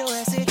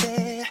필요했을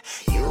때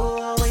You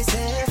always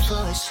there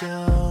for a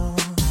show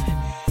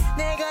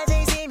내가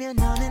제이지면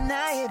너는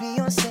나의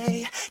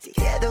Beyonce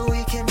Together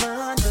we can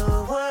run the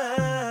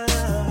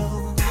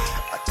world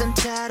어떤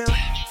차로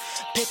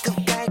pick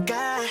up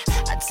갈까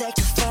I take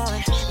the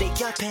phone 내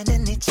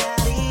옆에는 네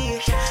자리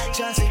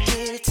전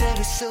세계를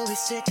들을 수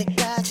있을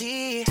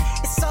때까지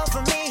It's all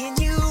for me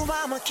and you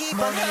I'ma keep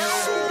on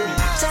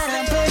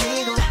잘안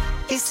풀리고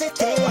있을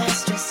때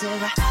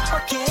스트레스가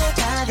어깨에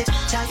가득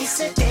차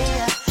있을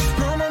때야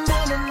너만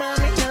보면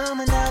마음이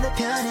너무나도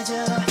편해져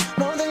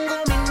모든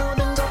고민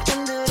모든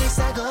걱정들이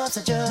싹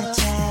없어져 내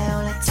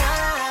차올라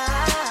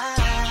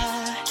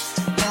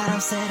바람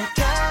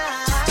새롭게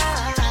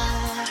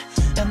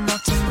밥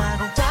먹지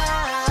말고 와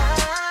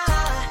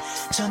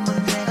전부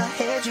내가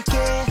해줄게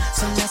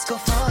So let's go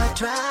for a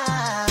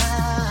drive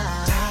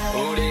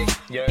우리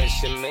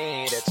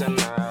열심히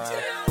일했잖아.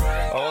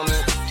 오늘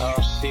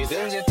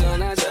어디든지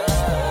떠나자.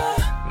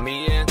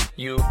 Me and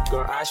you,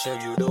 girl, I show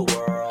you the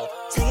world.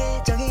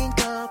 세계적인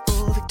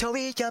거부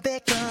빅토리아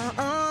백검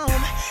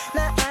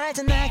나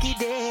알잖아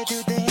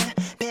기대해도 돼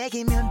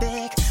 100이면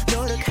 100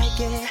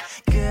 노력할게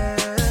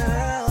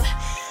Girl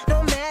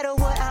No matter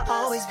what I'll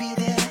always be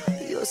there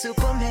You're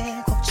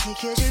Superman 꼭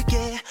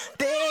지켜줄게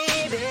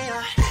Baby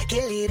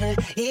길 잃을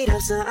일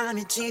없어 I'm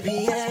your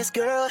GPS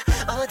girl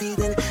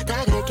어디든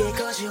다 갈게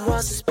Cause you are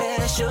so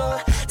special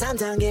다음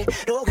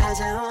단계로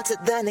가자 on to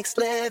the next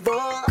level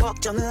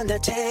걱정은 다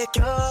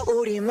제껴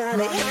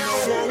우리만의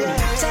인생을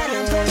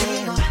잘안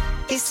풀리고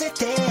있을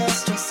때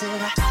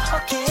스트레스가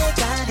어깨에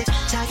가득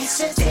차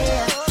있을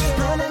때야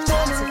너만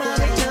보면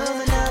마음이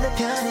너무나도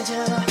편해져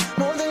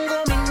모든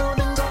고민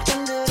모든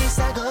걱정들이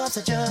싹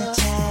없어져 내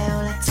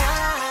차올라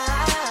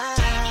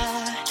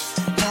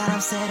바람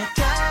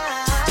새롭게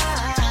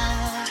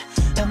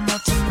밥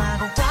먹지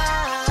말고 와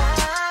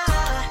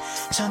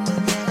전부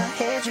내가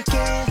해줄게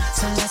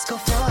So let's go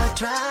for a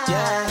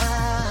drive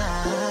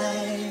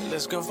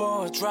Let's go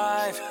for a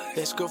drive.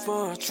 Let's go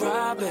for a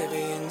drive,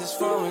 baby. In this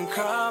foreign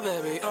car,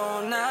 baby,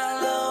 all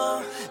night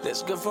long.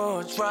 Let's go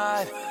for a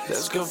drive.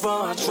 Let's go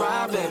for a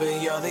drive,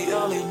 baby. You're the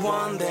only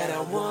one that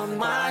I want,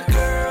 my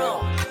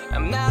girl.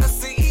 I'm not a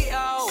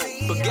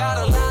CEO, but got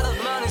a lot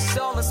of money,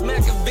 so let's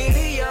make a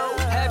video.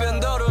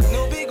 해변도로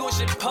누비고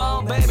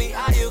싶어, baby.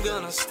 Are you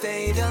gonna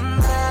stay the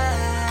night?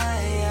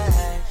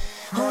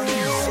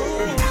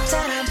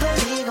 잘안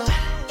풀리고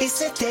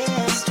있을 때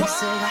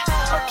스트레스가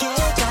어깨에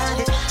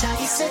가득 차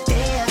있을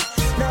때야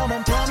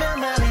너만 보면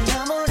마음이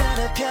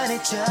너무나도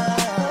편해져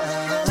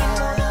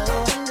모든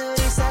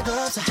걱정들이 싹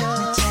없어져 내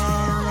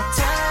차올라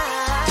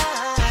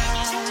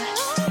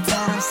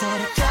바람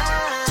새롭게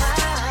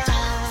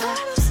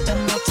밥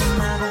먹지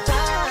말고 와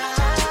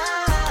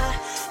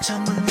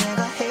전부 내가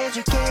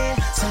해줄게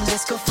So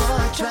let's go for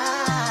a drive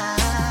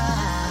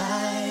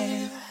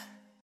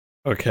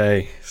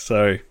Okay,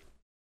 so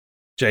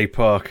Jay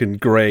Park and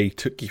Gray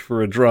took you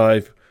for a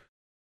drive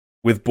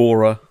with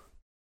Bora.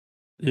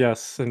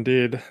 Yes,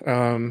 indeed.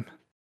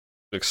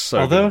 Looks so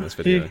good Although in this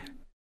video.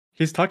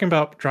 he's talking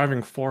about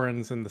driving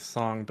foreigns in the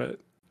song, but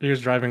he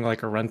was driving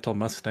like a rental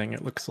Mustang,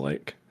 it looks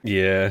like.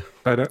 Yeah.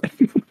 But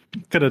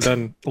could have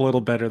done a little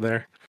better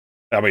there.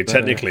 I mean,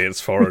 technically it's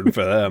foreign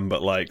for them,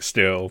 but like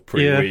still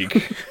pretty Yeah.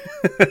 weak.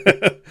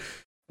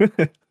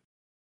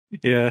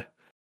 Yeah.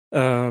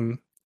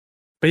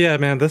 But yeah,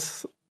 man,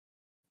 this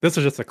this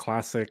is just a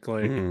classic.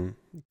 Like,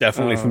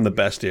 Definitely from the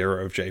best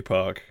era of J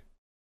Park.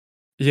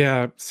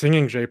 yeah,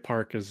 singing J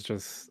Park is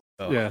just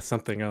Oh,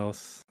 something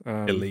else.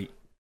 elite.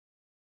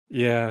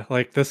 Yeah,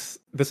 like this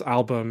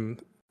album,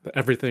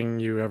 Everything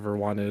You Ever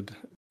Wanted,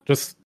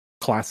 just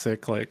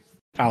classic like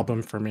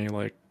album for me.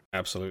 Like,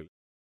 Absolutely.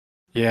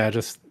 yeah,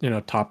 just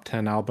top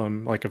 10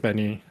 album like of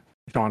any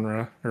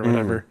genre or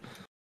whatever.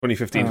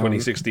 2015,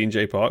 2016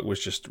 J Park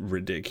was just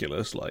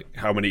ridiculous. Like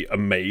how many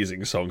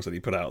amazing songs that he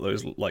put out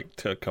those like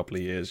a couple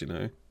of years,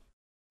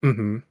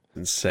 Mm-hmm.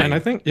 Insane. And I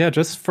think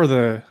just for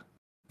the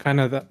kind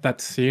of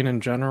that scene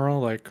in general,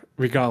 like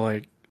we got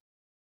like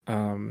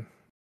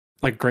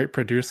great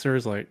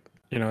producers like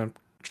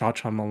Cha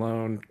Cha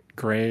Malone,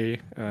 Gray,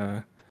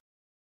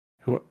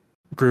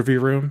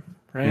 Groovy Room,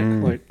 right?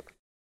 Like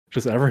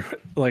just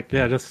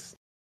just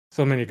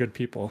so many good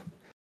people.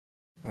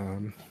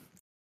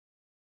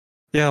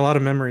 Yeah, a lot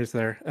of memories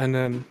there. And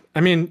then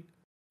I mean,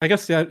 I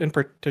guess in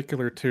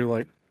particular too,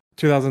 like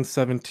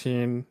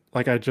 2017,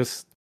 like I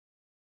just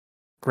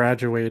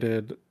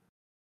graduated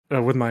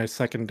with my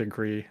second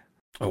degree.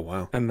 Oh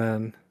wow. And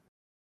then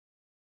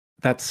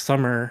that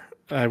summer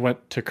I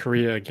went to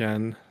Korea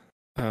again.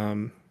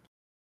 And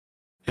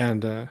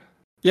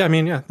yeah, I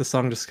mean, the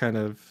song just kind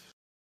of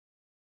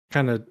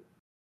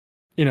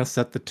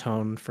set the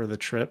tone for the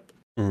trip.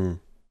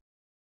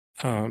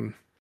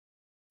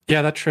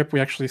 Yeah, that trip we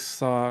actually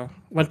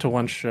went to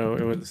one show.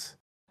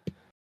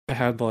 It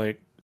had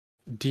like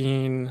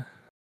Dean,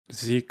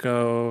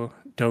 Zico,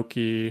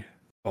 Doki,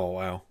 Oh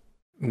wow.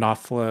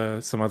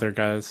 Nafla, some other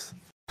guys.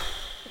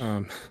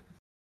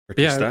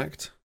 Pretty yeah.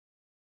 stacked.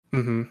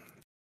 Mm-hmm.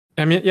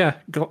 I mean, yeah,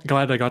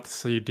 glad I got to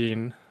see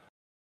Dean.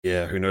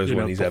 Yeah, who knows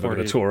when he's ever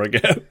going to tour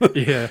again.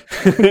 Yeah.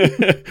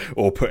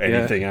 Or put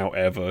anything out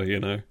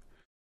ever,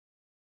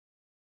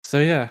 So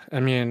yeah, I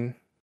mean,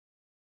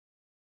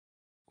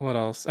 what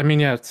else? I mean,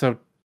 yeah, so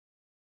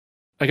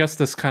I guess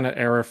this kind of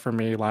era for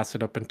me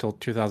lasted up until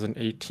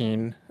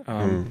 2018.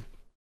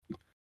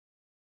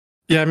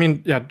 Yeah, I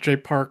mean, yeah, J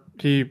Park,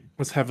 he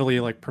was heavily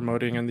like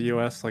promoting in the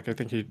US. Like I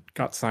think he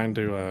got signed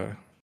to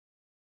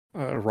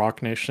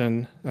Rock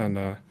Nation,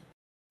 and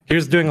he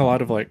was doing a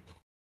lot of like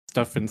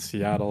stuff in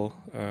Seattle.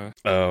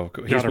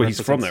 He's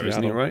from there,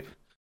 isn't he, right?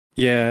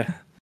 Yeah.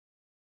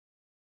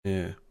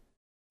 Yeah.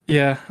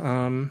 Yeah.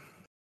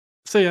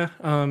 So yeah.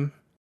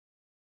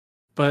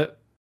 But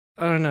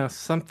I don't know,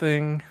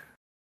 something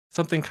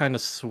kind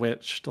of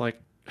switched like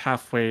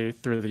halfway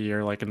through the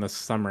year, like in the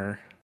summer,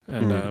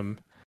 and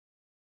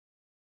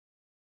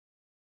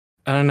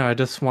I don't know.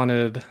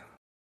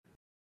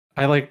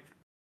 I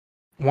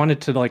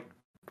wanted to like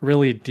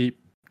really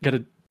get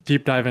a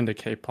deep dive into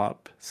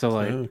K-pop. So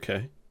like,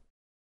 okay.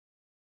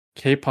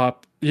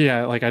 K-pop,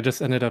 yeah. Like I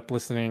just ended up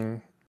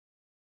listening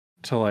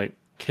to like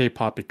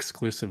K-pop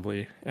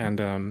exclusively,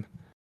 and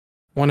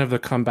one of the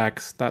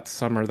comebacks that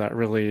summer that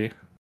really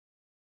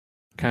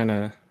kind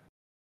of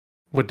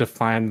would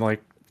define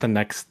like the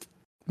next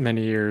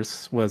many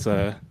years was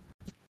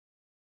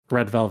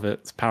Red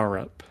Velvet's Power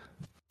Up.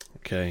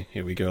 Okay,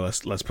 here we go.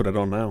 Let's put it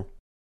on now.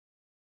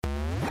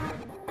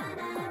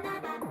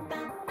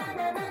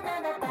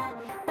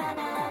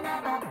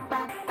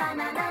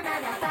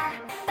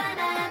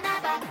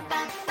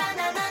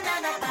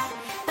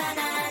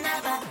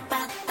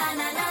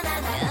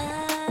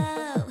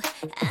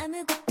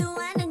 아무것도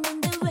안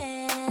했는데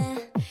왜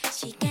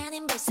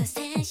시간은 벌써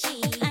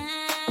 3시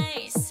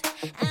아이스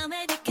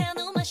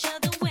아메리카노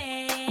마셔도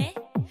왜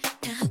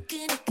다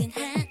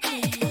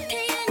후끈후끈하네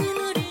태양은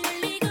우릴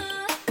놀리고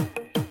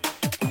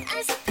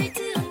아스팔트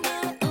온도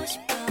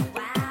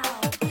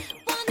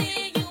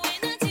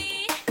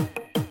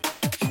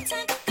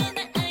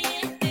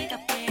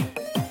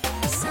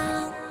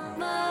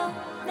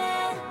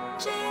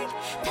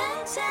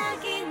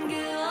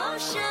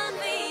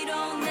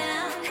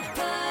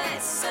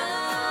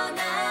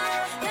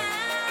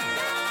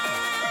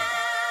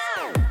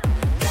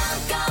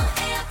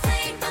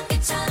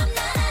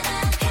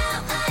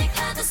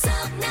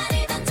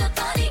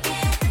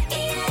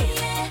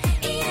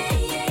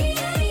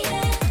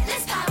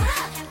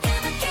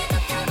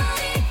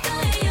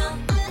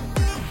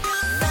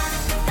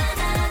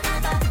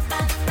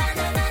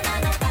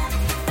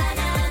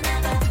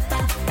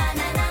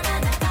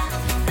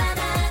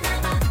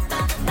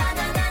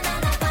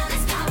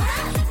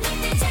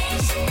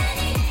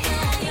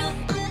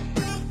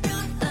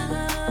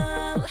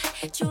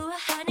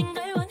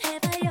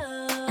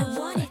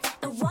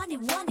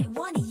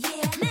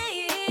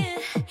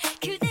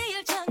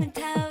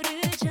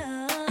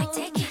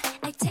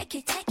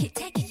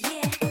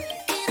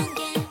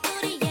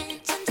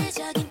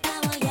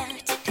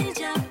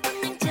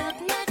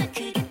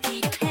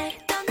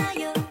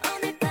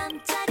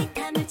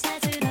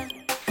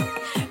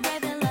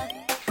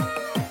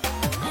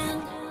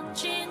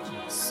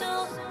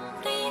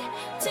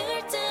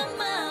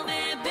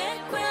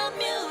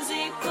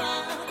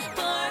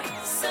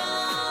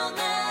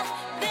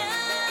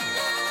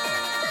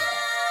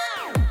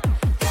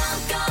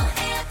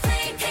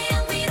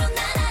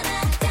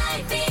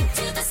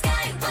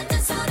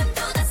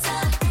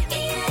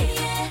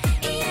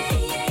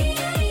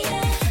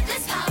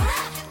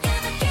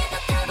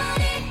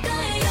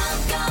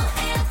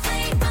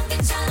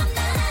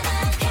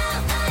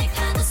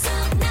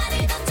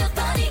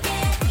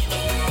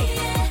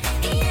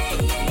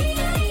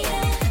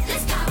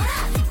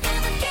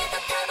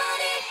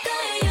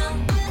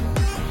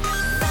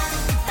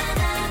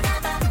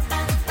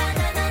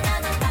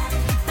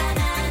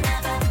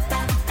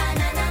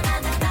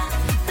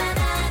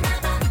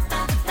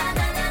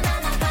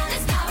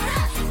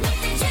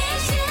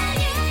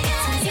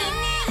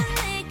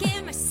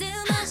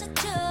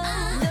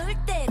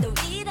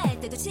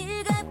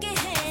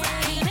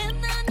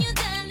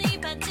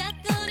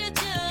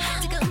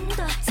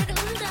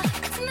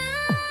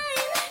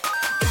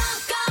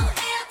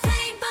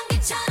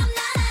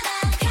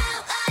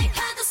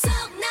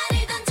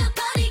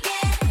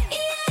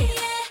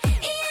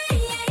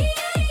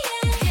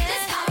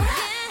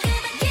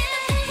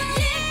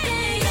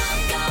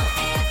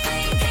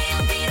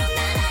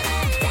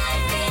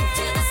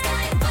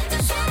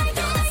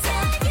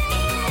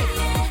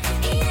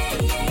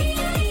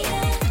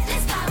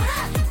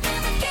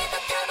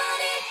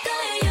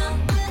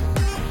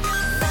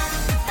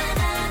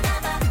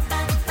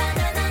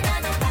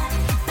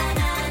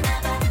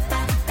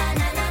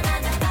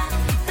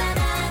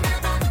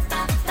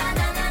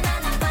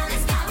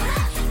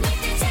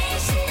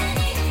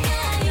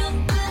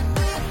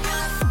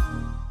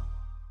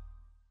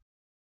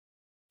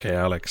Okay,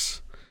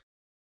 Alex.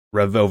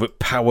 Red Velvet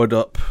powered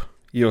up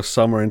your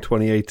summer in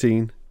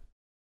 2018.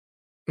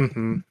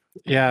 Mm-hmm.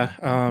 Yeah.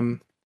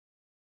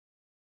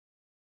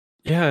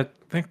 Yeah, I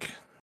think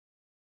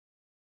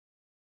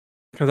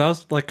because that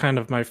was like kind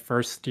of my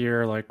first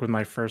year, like with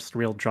my first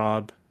real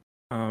job.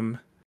 Um,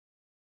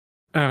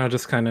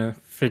 just kind of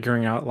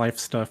figuring out life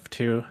stuff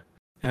too,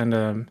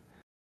 and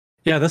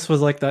yeah, this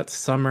was like that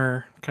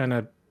summer kind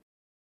of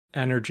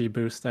energy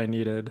boost I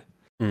needed,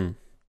 Mm.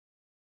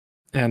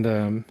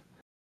 and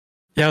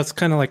yeah, it's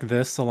kind of like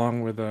this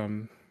along with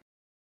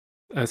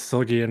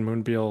Silgy and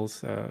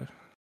Moonbeal's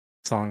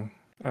song,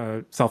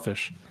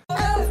 "Selfish."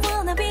 I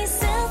wanna be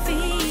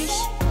selfish.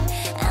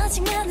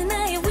 아직 많은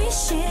나의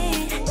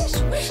wishes.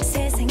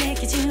 세상의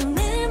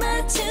기준을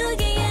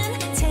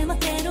맞추기엔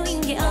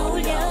제멋대로인 게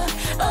어울려.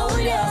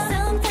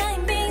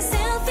 Sometimes being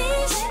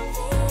selfish.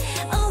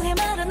 오해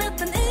말아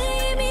나쁜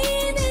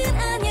의미는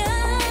아니야.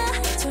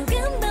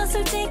 조금 더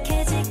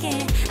솔직해질게.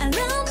 I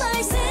love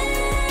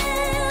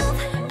myself.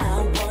 I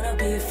wanna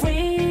be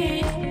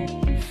free.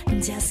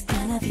 I'm just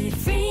gonna be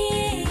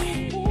free.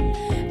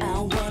 I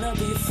wanna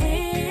be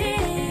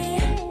free.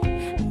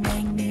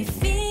 Make me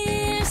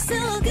feel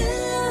so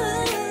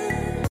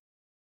good.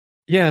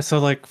 Yeah, so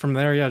like from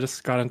there, yeah, I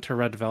just got into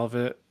Red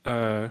Velvet.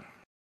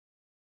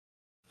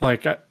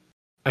 Like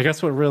I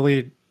guess what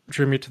really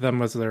drew me to them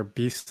was their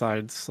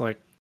B-sides. Like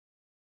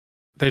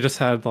they just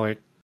had like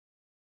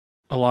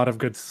a lot of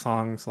good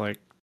songs, like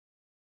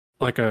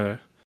a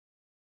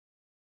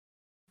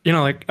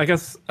like I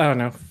guess I don't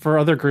know. For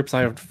other groups,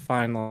 I would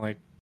find like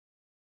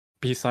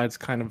B-sides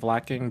kind of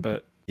lacking,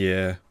 but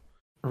Yeah.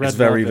 Red It's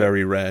very, Velvet,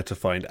 very rare to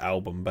find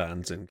album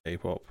bands in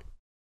K-pop.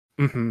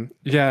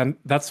 yeah, and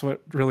that's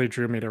what really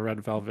drew me to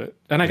Red Velvet,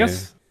 and I Yeah.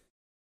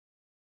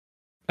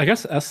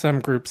 guess SM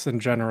groups in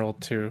general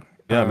too.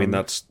 Yeah, I mean,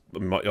 that's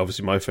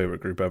obviously my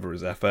favorite group ever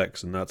is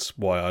FX, and that's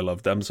why I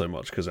love them so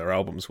much, because their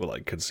albums were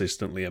like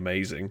consistently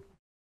amazing.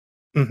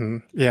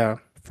 Yeah,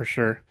 for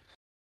sure.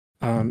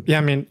 Yeah,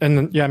 I mean, and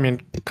then, yeah, I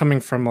mean,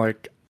 coming from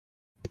like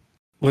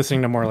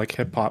listening to more like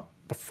hip hop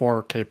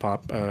before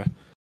K-pop,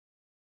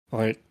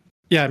 like,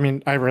 yeah, I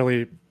mean, I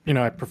really,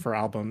 I prefer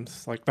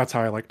albums. Like, that's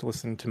how I like to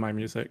listen to my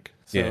music.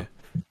 So,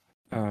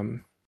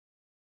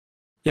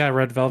 yeah,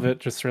 Red Velvet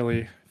just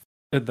really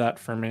did that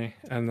for me.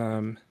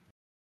 And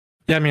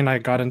yeah, I mean, I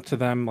got into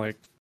them, like,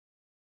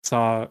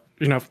 saw,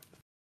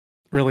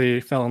 really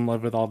fell in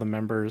love with all the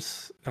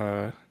members.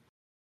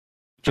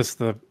 Just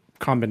the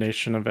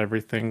combination of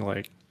everything,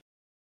 like,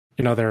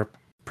 they're a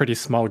pretty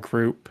small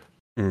group.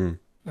 Mm.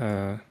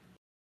 I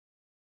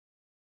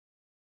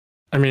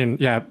mean,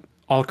 yeah,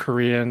 all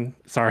Korean.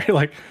 Sorry,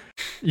 like,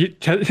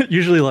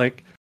 usually,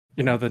 like,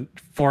 the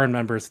foreign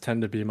members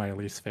tend to be my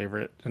least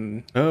favorite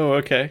Oh,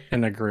 okay.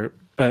 in a group.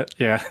 But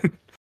yeah,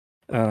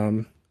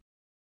 so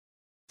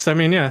I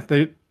mean, yeah,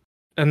 they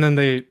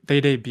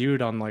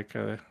debuted on like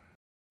a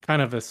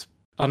kind of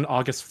on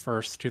August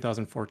 1st,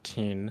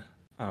 2014.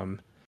 I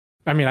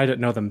mean, I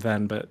didn't know them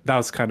then, but that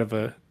was kind of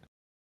a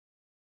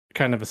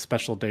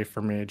special day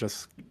for me.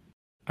 Just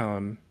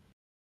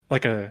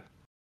like a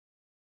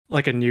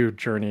new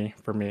journey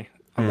for me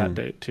on that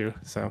date too.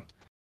 So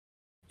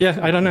yeah,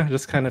 I don't know,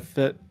 just kind of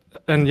fit.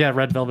 And yeah,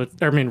 red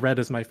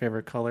is my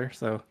favorite color.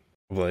 So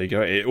well, there you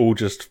go. It all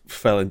just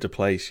fell into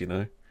place,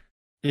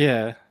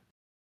 Yeah.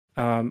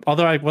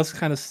 Although I was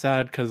kind of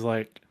sad because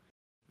like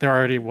they're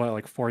already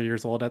like 4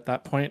 years old at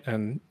that point,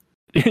 and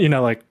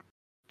like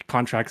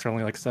contracts are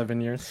only like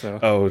 7 years. So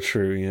Oh,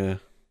 true. Yeah.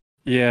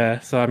 yeah.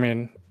 So I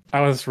mean,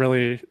 I was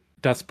really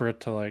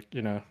desperate to like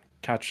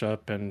catch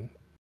up and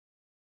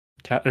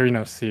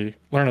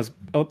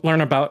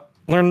learn about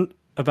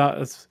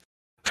as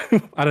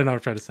I don't know what I'm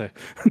trying to say.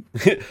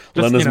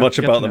 Learn as much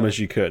get about to them know as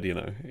you could, in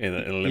a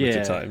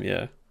limited time.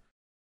 Yeah.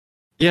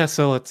 Yeah,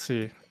 so let's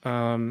see.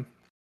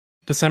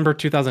 December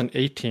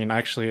 2018,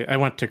 actually, I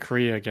went to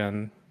Korea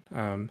again.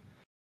 And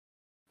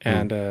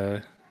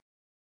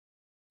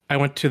I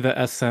went to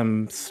the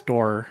SM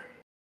store,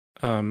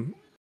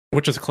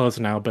 which is closed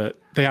now, but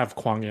they have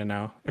Kwangya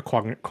now, a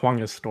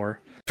Kwangya store.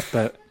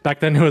 But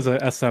back then it was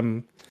a SM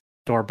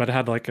store, but it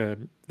had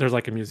there's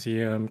like a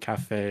museum,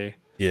 cafe.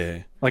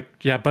 Yeah. Like,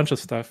 yeah, a bunch of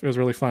stuff. It was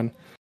really fun.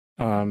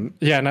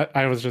 Yeah, and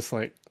I was just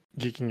like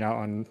geeking out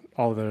on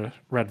all the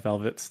Red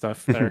Velvet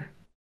stuff there.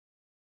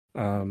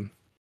 And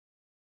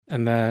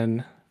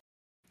then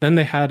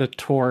they had a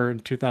tour in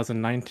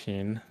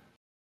 2019,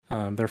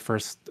 their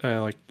first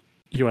like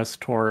US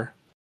tour,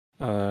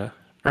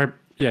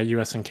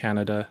 US and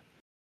Canada.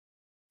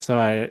 So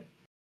I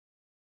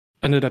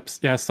ended up,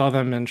 saw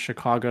them in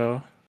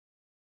Chicago.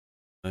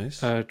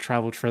 Nice.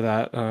 Traveled for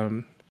that,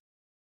 and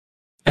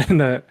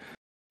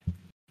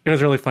it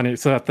was really funny.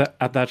 So at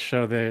that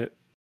show,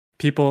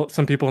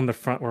 some people in the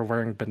front were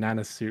wearing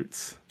banana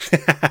suits.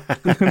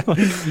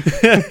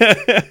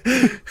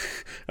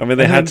 I mean,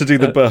 they had to do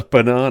the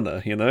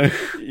banana,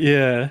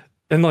 Yeah,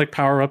 and like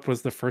 "Power Up"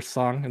 was the first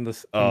song in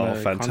this. Oh, in the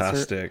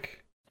fantastic! Concert.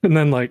 And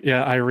then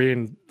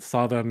Irene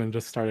saw them and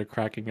just started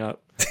cracking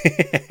up.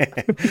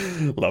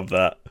 Love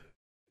that.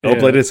 Oh,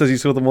 Bladed says you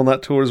saw them on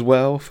that tour as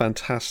well.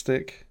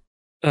 Fantastic.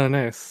 Oh,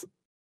 nice.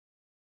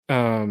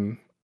 Oh,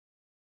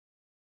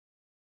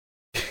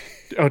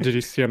 did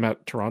you see them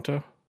at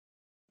Toronto?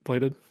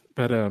 Bladed?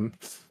 But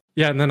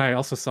yeah, and then I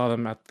also saw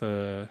them at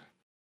the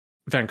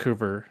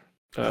Vancouver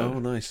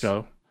nice.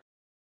 show.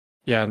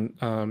 Yeah,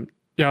 and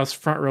yeah, I was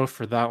front row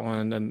for that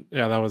one, and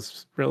yeah, that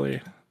was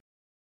really,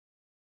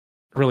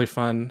 really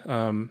fun.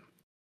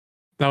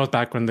 That was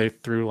back when they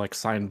threw like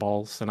signed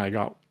balls, and I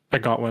got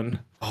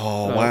one.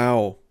 Oh,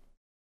 wow.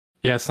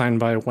 Yeah, signed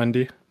by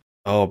Wendy.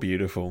 Oh,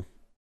 beautiful.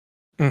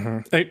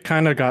 It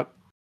kind of got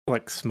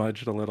like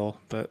smudged a little,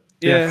 but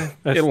Yeah,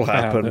 I it'll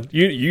have happen. it.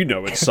 You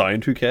know it's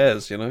signed. Who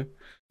cares, you know?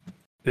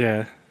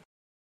 Yeah.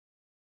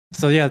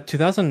 So yeah,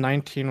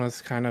 2019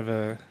 was kind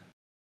of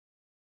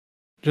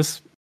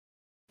just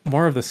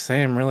more of the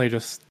same, really,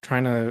 just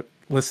trying to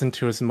listen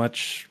to as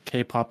much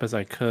K-pop as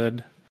I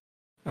could.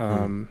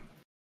 So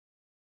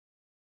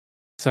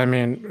I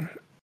mean,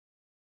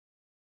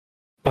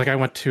 like I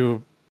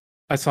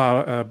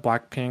saw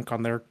Blackpink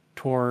on their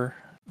tour,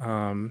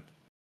 and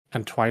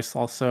Twice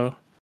also.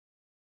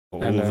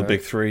 All And, the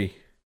big three.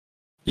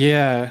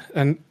 Yeah,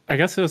 and I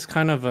guess it was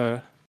kind of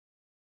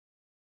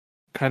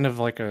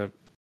like a,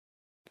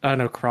 I don't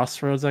know,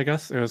 crossroads, I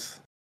guess. It was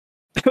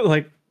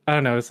like, I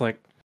don't know, it's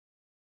like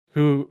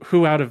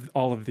who out of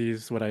all of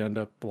these would I end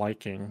up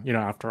liking,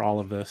 after all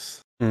of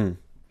this? And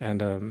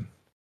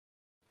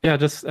yeah, it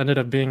just ended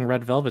up being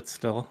Red Velvet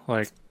still.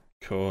 Like,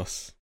 Of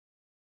course.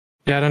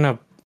 yeah, I don't know,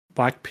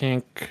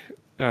 Blackpink,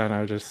 I don't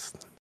know,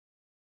 just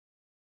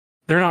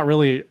they're not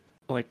really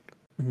like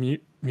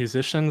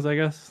musicians, I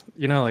guess.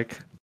 Like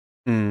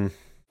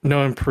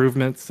no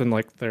improvements in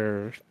like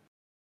their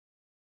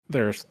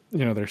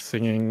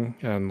singing,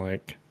 and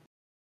like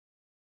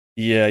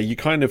Yeah, you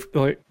kind of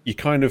like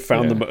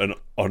found them at an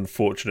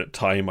unfortunate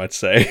time, I'd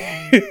say,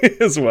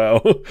 as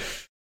well,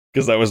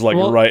 because that was like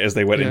right as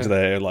they went into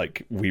their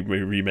like we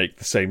remake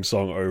the same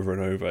song over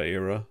and over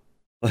era.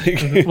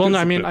 Like, well, no,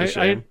 I mean,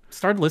 I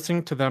started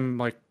listening to them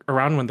like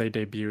around when they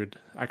debuted.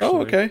 Actually,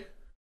 oh, okay.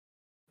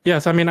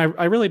 Yes, I mean,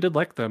 I really did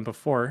like them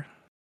before.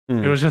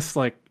 It was just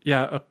like,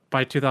 yeah,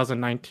 by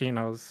 2019,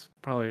 I was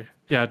probably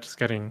just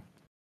getting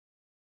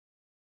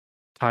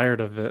tired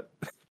of it.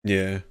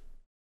 Yeah.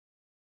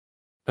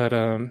 But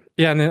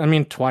yeah, and then, I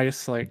mean,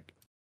 Twice, like,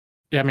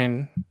 yeah, I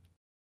mean, I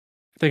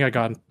think I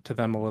got to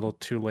them a little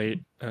too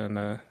late,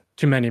 and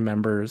too many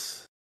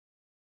members.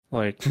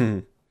 Like,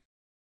 some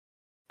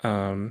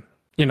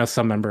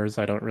members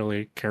I don't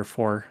really care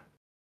for.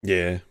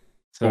 Yeah.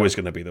 So, always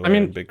going to be the way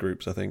in big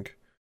groups, I think.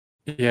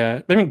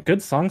 Yeah, I mean,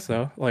 good songs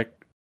though. Like,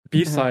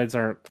 B-sides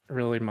aren't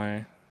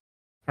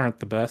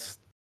the best.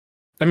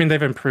 I mean,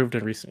 they've improved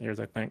in recent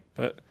years, I think,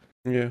 but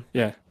yeah.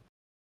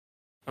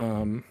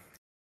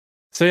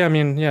 So yeah, I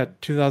mean,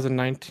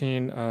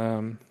 2019.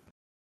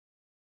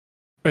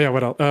 But yeah,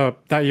 what else?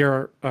 That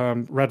year,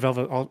 Red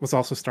Velvet was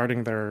also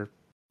starting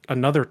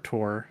another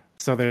tour.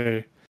 So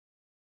they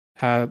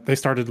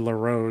started La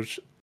Rouge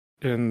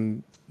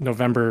in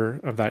November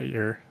of that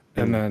year,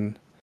 and then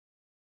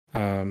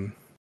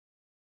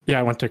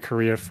I went to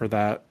Korea for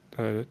that.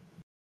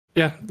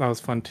 Yeah, that was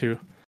fun too.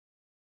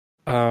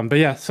 But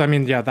yeah, so I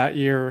mean, that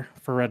year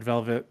for Red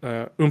Velvet,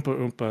 Oompa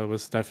Oompa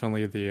was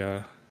definitely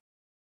the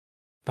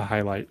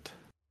highlight.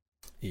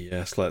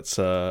 Yes, let's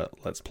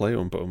play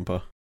Oompa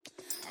Oompa.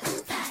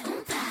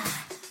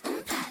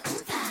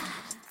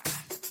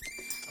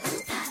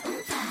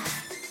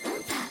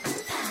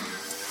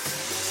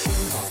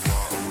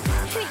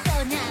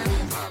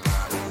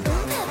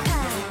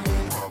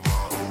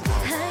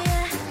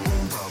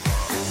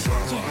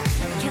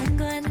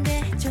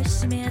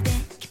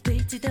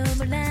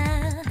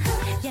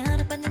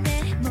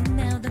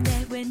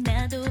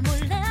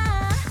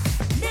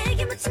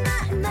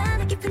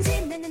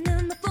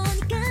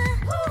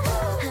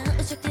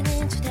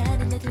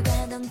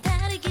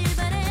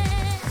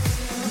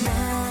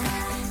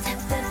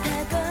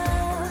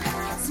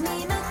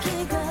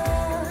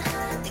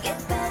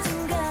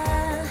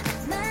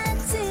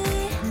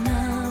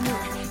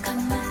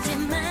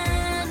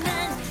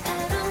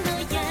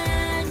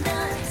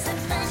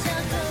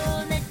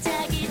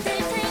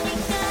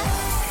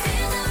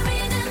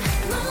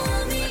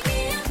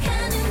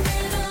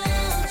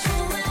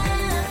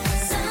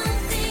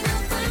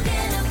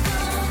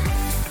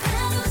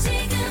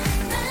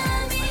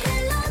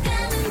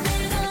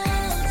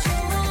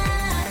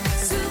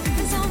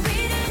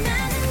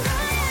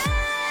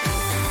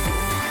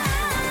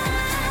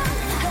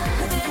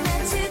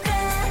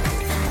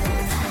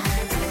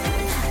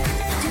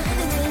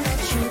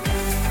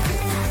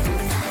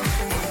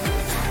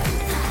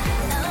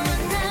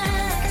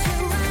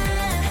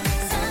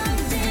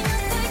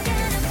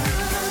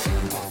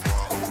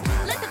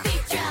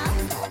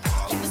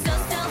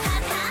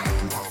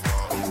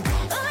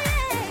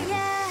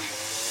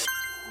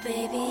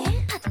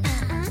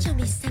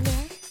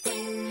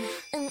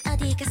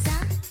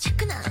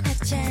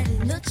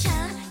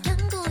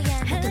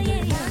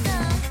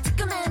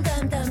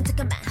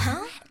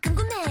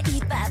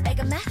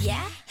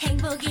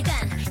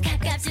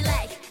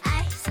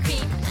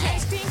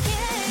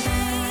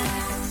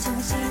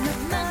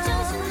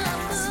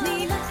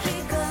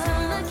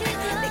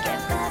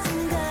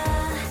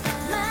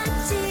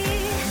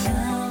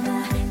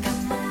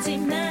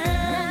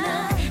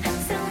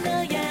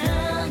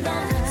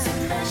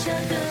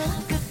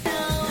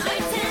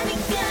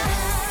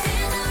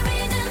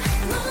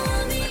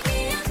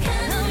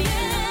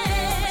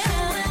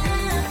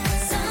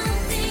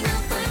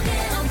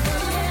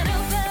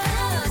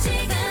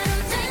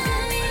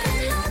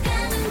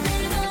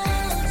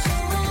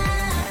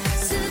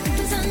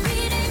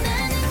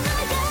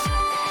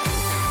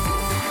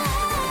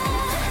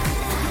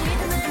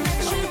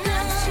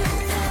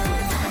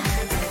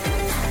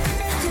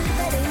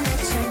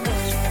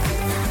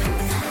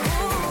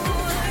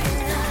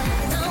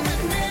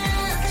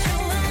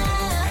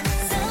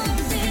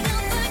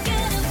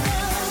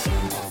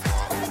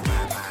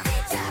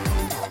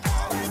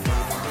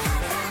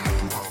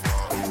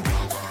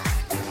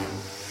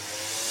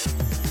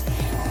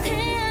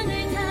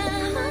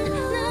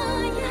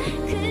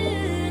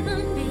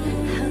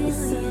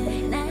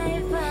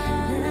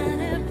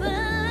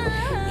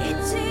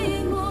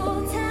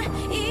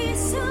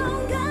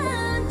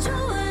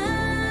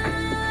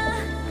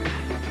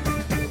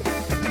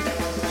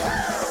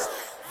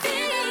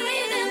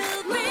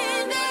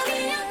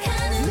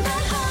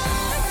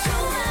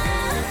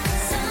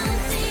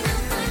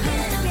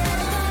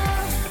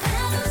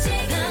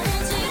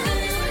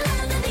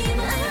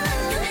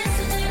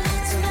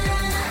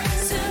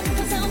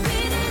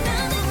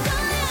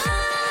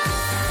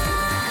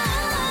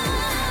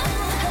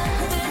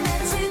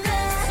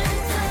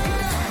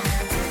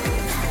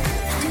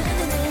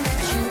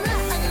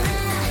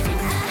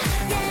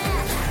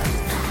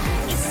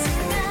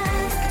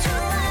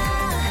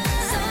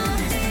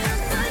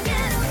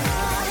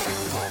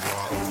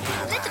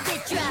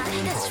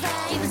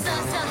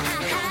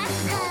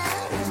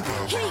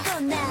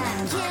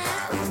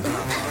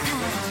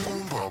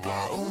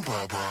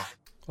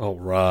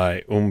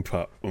 right.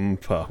 Oompa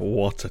Oompa.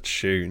 What a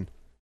tune.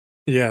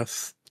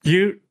 Yes.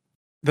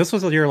 This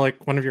was your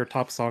like one of your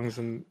top songs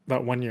in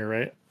that one year,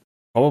 right?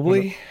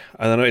 Probably.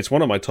 I don't know. It's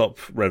one of my top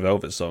Red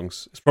Velvet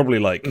songs. It's probably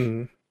like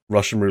Mm-hmm.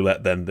 Russian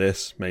Roulette, then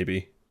this,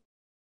 maybe.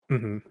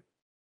 Mm-hmm.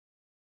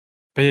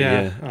 But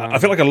yeah, I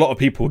feel like a lot of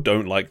people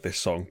don't like this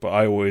song, but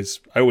I always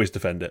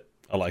defend it.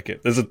 I like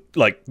it. There's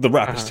the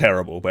rap is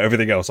terrible, but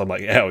everything else I'm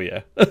like, hell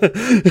yeah.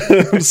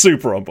 I'm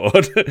super on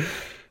board.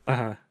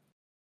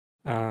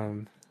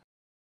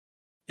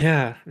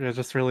 Yeah, I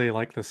just really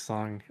like this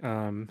song.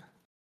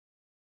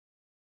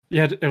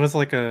 Yeah, it was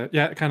like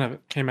it kind of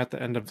came at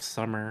the end of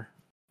summer,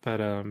 but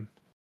and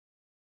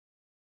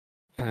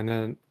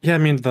then I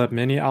mean the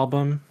mini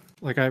album,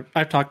 like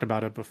I've talked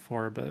about it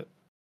before, but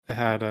it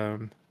had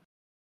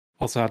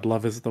also had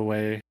Love Is the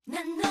Way.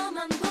 난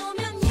너만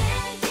보면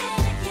yeah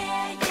yeah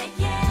yeah yeah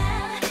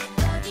yeah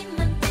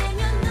거기만 되면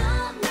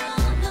no no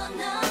no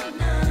no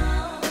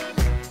no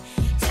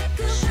자꾸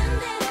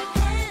반대로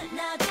해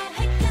나도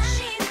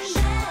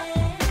헷갈리는데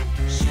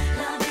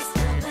Love is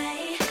the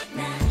way 나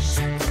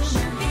자꾸만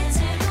빛을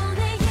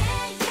보내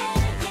yeah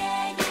yeah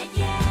yeah yeah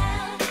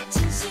yeah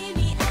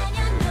진심이 아냐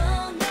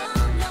no no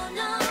no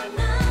no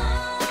no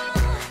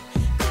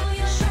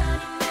고요한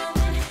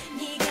맘을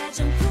네가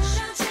좀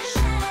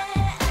풀어줄래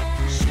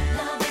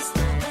Love is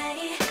the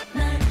way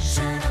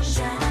말처럼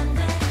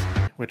잘안돼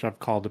Which I've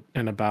called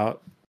in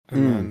about,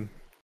 and then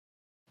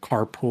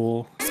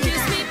Carpool.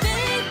 Excuse me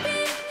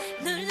baby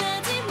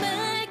놀라지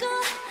말고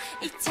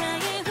이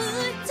차에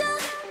훌쩍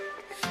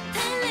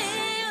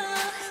달래요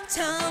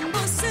처음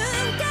본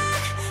순간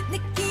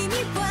느낌이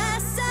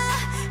왔어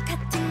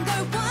같은 걸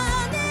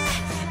원해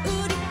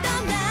우리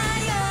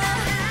떠나요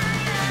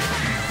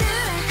Do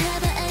I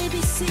have a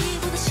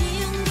ABC보다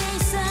쉬운 게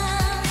있어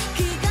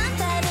그건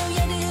바로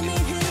여름이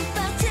흠뻑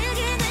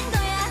즐기는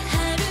거야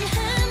하루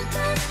한번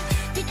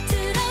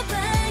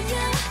비틀어봐요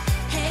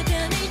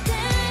해변을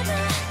따라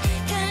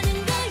가는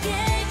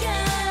거예요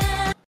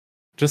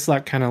Just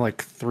that kind of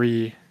like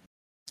three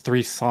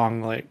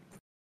song like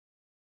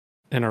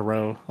in a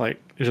row, like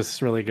it's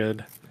just really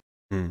good.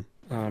 Mm.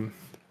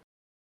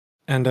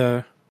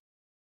 And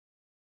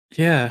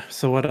yeah,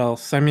 so what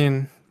else? I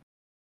mean,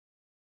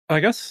 I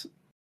guess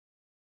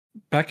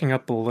backing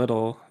up a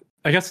little,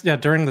 I guess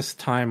during this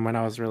time when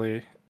I was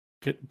really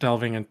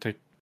delving into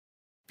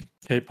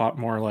K-pop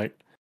more, like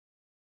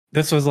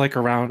this was like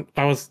around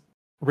I was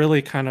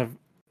really kind of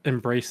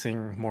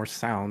embracing more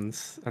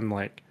sounds and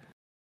like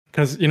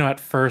because at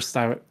first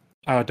I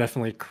would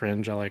definitely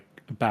cringe at like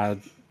a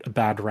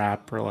bad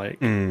rap or like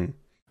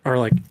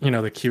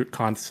the cute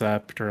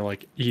concept or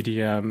like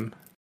EDM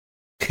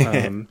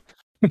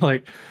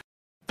like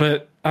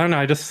but I don't know,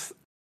 I just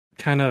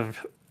kind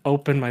of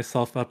opened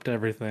myself up to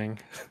everything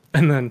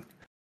and then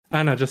I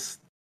don't know, just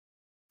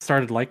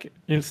started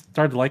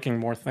liking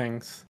more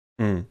things.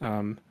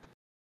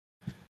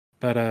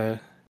 But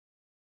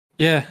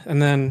yeah,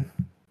 and then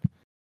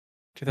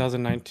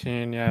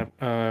 2019,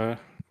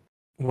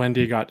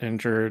 Wendy got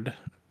injured,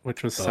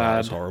 which was sad.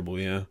 That's horrible,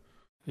 yeah.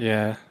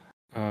 Yeah.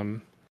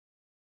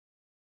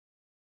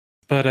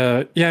 But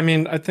I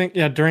mean, I think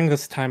during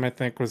this time I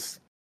think was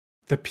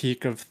the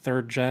peak of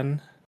third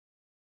gen.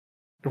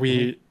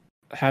 We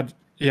had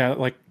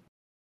like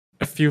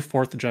a few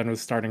fourth gen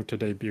was starting to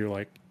debut,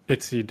 like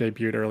ITZY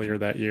debuted earlier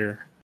that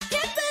year.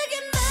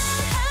 예쁘게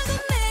말하고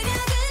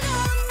매력은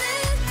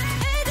없는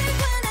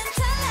애들과 난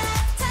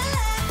달라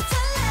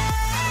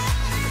내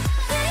기준에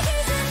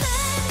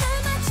널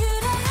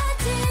맞추려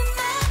하지마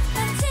난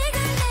지금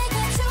내가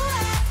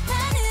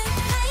좋아하는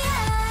하야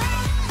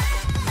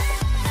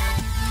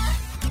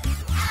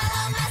I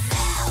love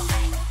myself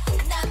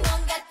난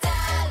뭔가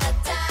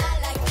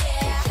달라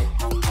yeah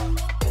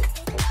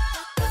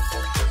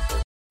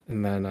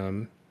And then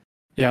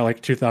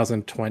like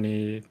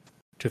 2020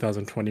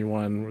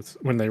 2021 was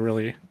when they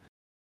really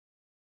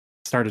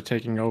started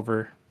taking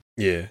over.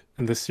 Yeah.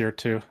 And this year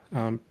too.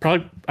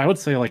 Probably I would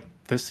say like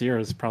this year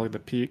is probably the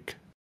peak.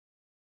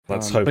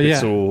 Let's hope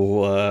it's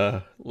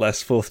all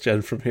less fourth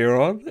gen from here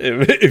on,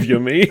 if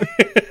you're me.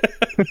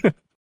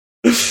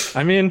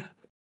 I mean,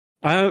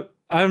 I'm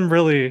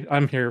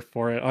here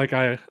for it. Like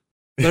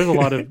there's a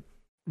lot of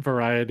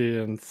variety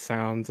and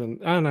sounds, and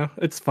I don't know,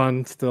 it's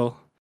fun still.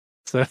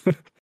 So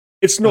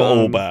it's not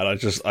all bad. I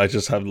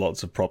just have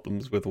lots of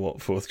problems with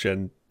what fourth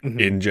gen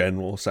in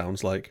general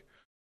sounds like.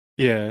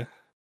 Yeah.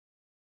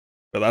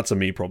 But that's a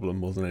me problem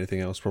more than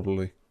anything else,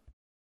 probably.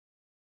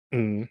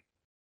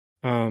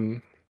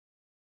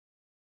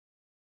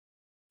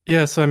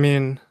 Yeah, so I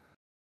mean,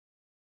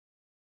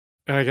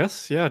 I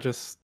guess,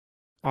 just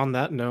on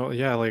that note,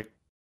 like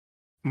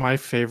my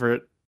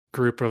favorite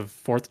group of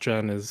fourth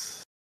gen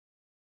is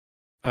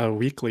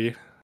Weekly.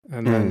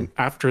 And then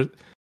After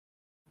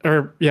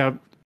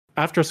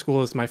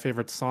School is my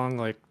favorite song.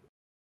 Like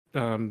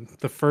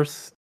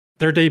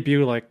their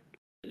debut, like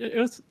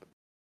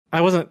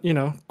I wasn't,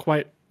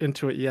 quite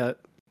into it yet,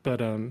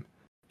 but and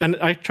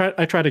I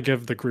try to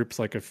give the groups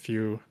like a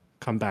few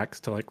comebacks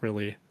to like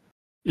really,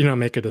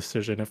 make a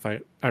decision if I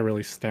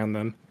really stand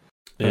them.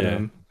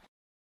 But,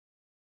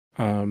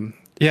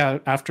 Yeah,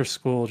 after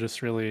school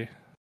just really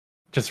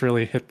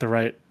hit the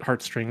right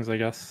heartstrings, I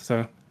guess.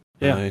 So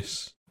yeah.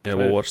 Nice. Yeah,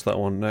 we'll watch that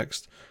one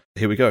next.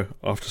 Here we go.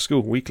 After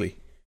School Weekly.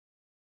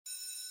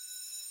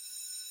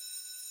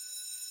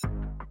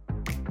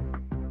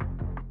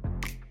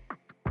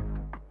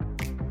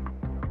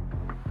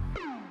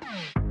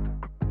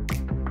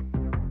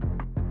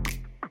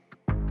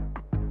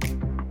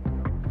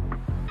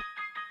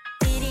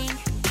 띠링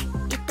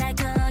이따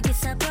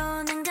거기서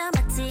보는 거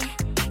맞지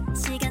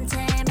시간대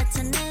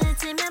맞춰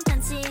늦으면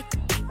반칙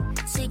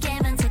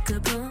시계만 자꾸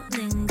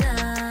보는 걸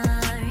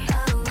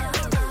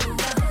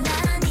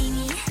난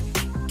이미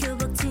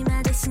교복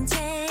치마 대신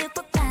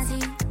제육복 바지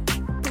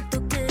복도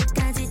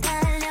끝까지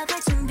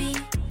달려갈 준비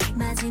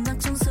마지막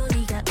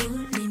종소리가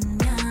울리면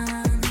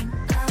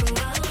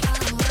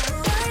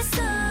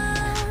벌써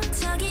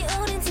저기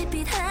오렌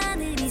짙빛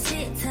하늘이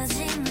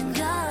짙어지는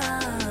걸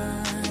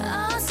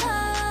어서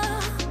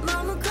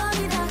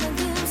머뭇거리다간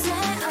금세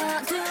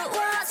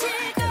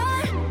어두워질걸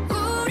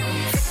우리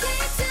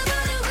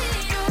스케이트보드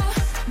위로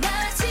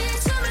마치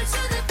춤을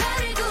추듯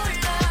발을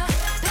굴러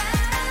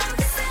바람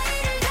그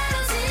사이를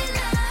가로질러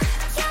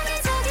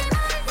여기저기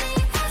멀리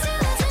아주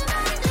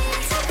멀리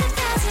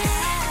저끝까지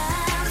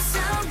I'm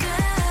so good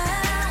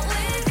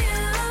with you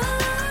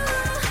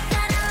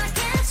따라와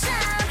catch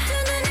up 두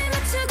눈을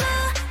맞추고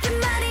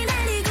끝말이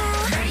날리고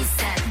Ready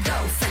set go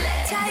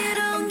flip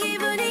자유로운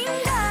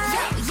기분인걸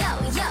Yo yo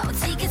yo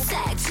지그색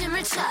춤을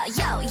춰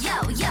Yo yo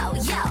yo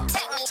yo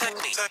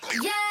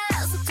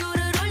Yeah 속도를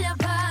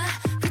올려봐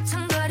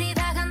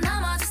휘청거리다가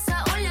넘어져서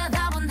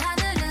올려다본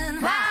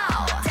하늘은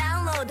Wow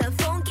다운로드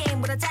폰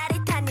게임보다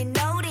짜릿한 이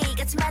노래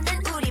같이 만든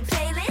우리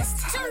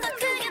플레이리스트 좀 더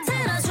크게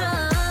틀어줘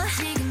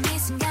지금 이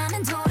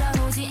순간은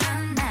돌아오지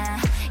않아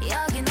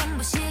여기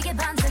눈부시게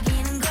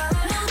반짝이는 걸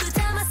모두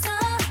담았어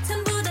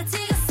전부 다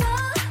찍었어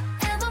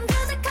앨범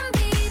가득한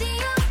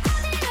비디오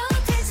어디로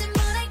튈지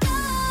모를걸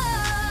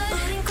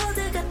우린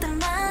코드가 딱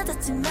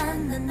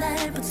맞았지만 난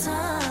날부터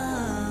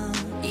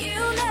You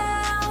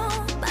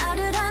know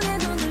말을 안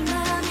해도 늘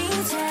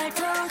마음이 잘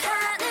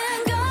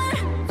통하는 걸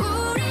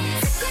우리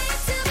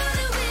스케이트보드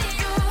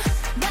위로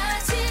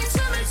마치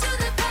춤을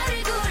추듯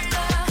발을 굴러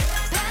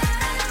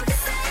바람 그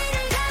사이를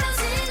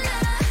가로질러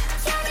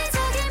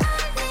여기저기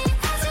멀리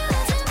아주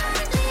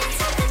멀리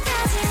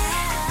저끝까지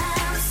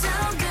I'm so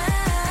good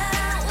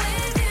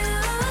with you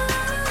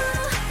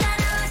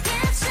따라와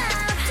catch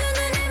up 두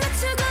눈을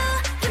맞추고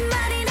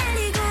끝말이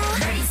날리고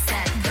Ready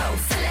set go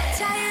flip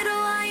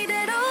자유로워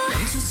이대로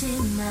멈추지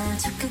마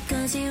저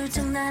끝까지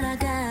훌쩍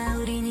날아가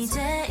우린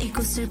이제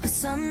이곳을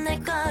벗어날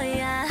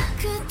거야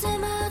그때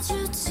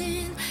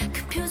마주친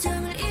그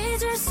표정을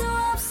잊을 수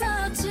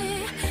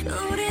없었지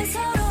우린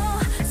서로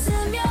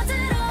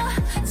스며들어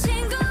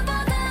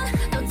친구보단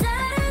또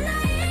다른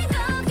아이인 것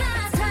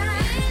같아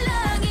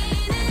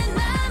일렁이는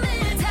맘을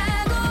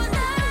타고나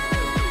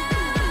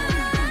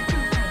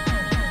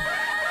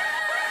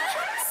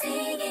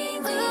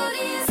Singing 우리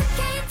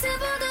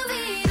스케이트보드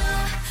위로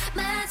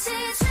마치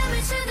춤을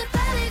추듯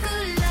발을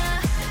굴러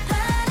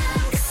바람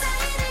그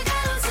사이를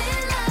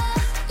가로질러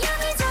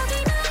여기저기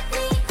멀리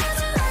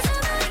아주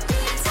멀리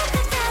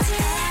저끝까지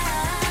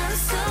I'm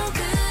so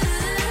good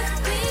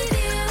with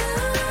you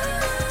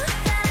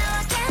따라와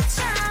catch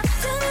up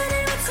두 눈을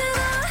맞추고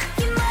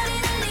흰머리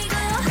날리고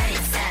Ready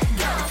set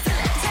go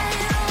flip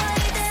자유로워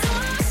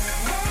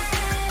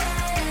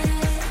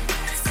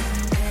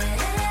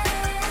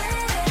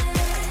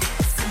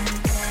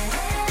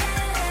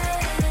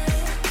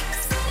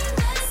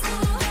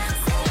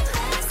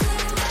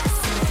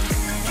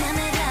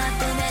카메라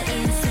보면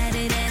인사를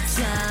해줘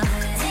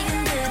지금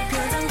그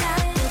표정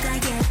갖고 다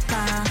예뻐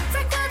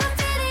불끄덕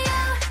비디오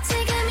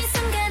지금 이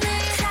순간을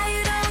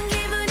자유로운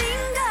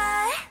기분인걸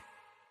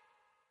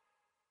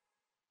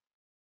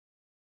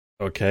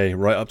Okay,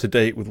 right up to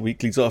date with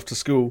Weekly's After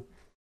School.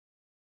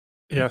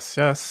 Yes.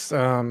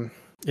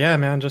 Yeah,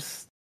 man.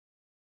 Just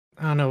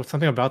I don't know.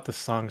 Something about this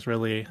song's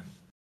really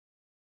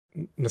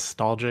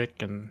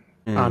nostalgic, and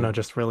I don't know.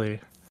 Just really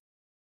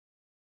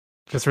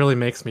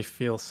makes me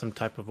feel some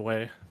type of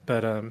way.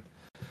 But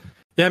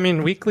yeah. I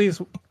mean,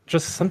 Weekly's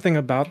just something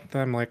about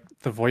them. Like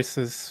the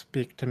voices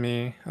speak to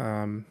me.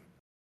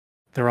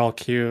 They're all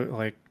cute.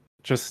 Like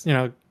just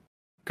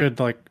good.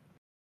 Like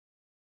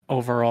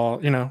overall,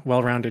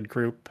 well-rounded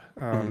group.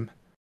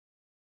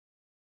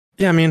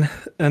 Yeah. I mean,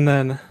 and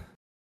then.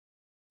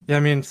 Yeah, I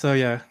mean, so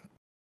yeah,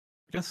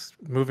 I guess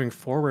moving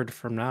forward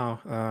from now,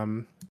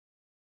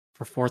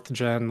 for fourth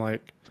gen,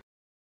 like,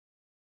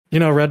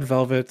 Red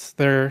Velvets,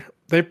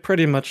 they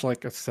pretty much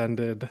like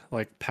ascended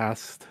like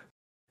past,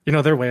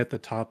 they're way at the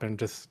top and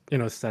just,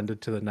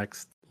 ascended to the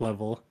next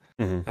level.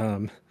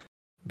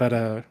 But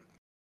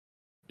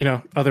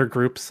other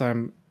groups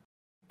I'm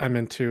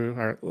into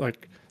are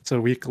like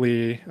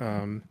Weekly,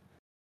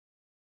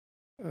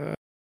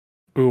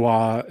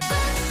 Uwa.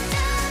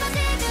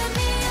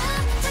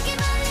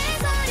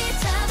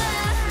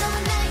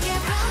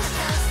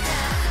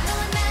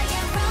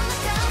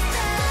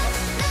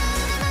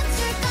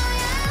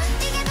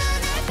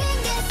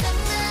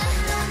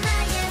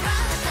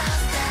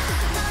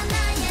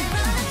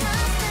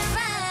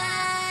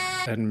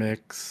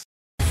 NMIX.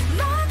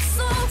 Not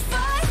so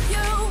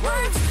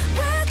fireworks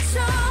with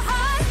your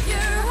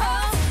higher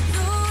hopes.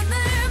 눈을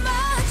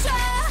맞춰.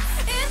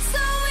 It's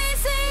so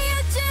easy, you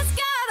just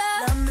gotta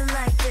love me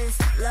like this,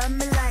 love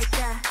me like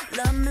that,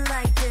 love me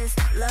like this,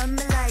 love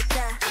me like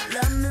that,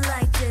 love me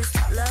like this,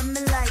 love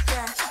me like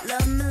that,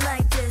 love me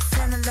like this,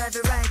 and I love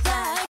it right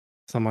back.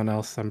 Someone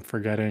else I'm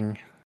forgetting.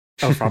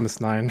 Oh, Promise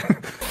 9. Stay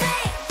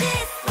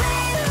this way.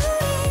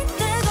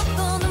 내가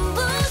보는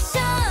부셔.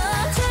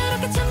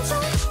 저렇게 춤춰.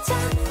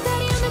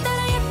 달이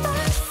오늘따라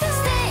예뻤어.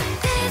 Stay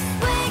this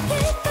way.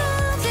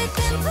 기뻐질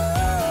땐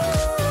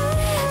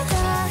다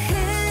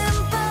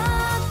흠뻑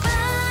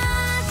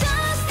빠져.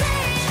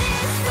 Stay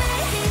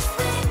this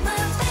way, my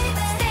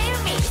baby. Stay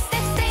with me,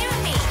 stay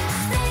with me.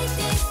 Stay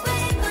this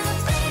way, my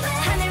baby.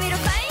 하늘 위로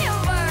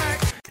firework.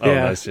 Oh,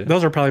 yeah, nice, yeah.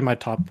 those are probably my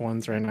top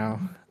ones right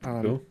now.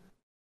 Cool.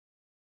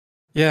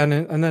 Yeah,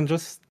 and then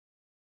just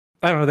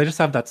I don't know, they just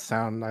have that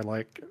sound I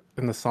like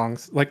in the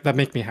songs, like that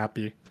make me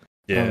happy.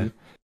 Yeah.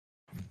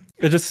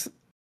 It just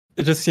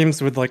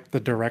seems with like the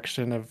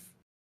direction of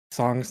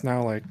songs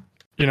now, like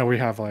we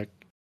have like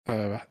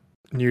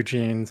New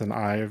Jeans and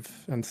Ive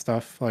and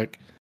stuff. Like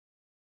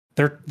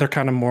they're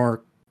kind of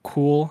more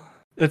cool.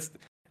 It's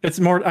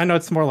more, I know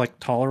it's more like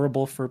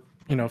tolerable for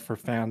for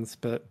fans,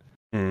 but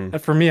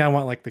for me, I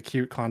want like the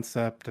cute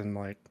concept and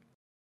like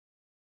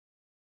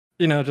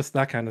just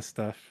that kind of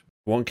stuff.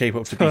 Want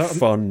K-pop to be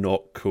fun,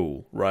 not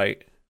cool,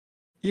 right?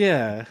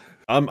 Yeah.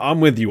 I'm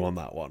with you on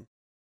that one.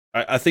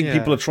 I think Yeah.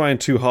 people are trying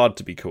too hard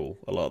to be cool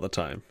a lot of the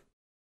time.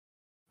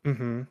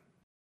 Mm-hmm.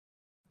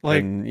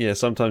 Like, And yeah,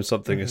 sometimes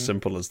something as Mhm.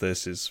 simple as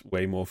this is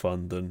way more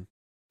fun than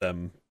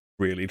them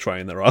really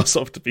trying their ass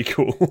off to be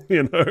cool,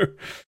 you know?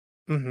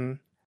 mm-hmm.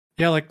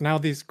 Yeah, like now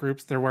these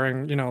groups, they're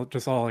wearing,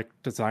 just all like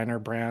designer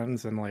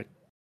brands and like,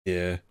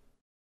 Yeah.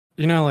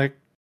 like,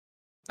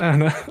 I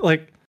don't know,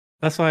 like,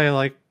 that's why I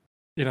like,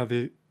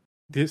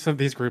 some of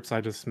these groups I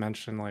just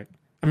mentioned, like,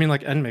 I mean,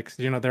 like NMIX,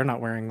 they're not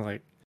wearing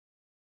like,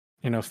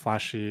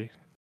 flashy,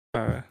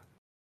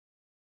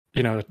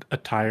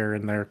 attire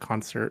in their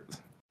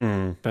concerts,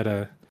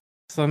 but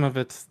some of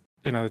it's,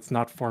 it's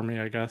not for me,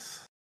 I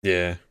guess.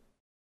 Yeah.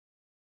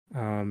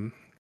 So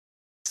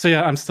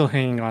yeah, I'm still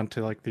hanging on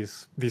to like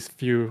these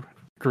few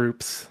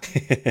groups.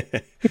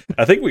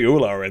 I think we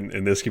all are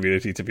in this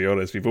community, to be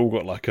honest. We've all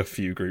got like a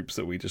few groups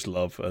that we just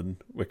love, and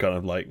we're kind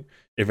of like,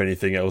 if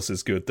anything else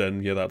is good,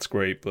 then yeah, that's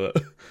great, but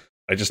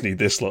I just need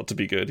this lot to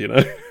be good,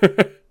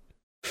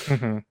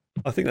 Mm-hmm.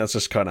 I think that's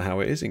just kind of how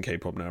it is in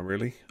K-pop now,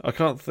 really. I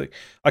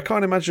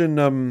can't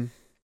imagine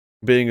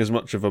being as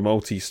much of a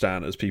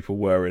multi-stan as people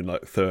were in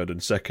like third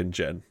and second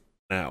gen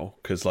now,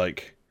 because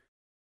like,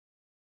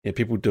 yeah,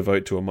 people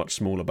devote to a much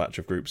smaller batch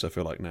of groups, I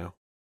feel like, now.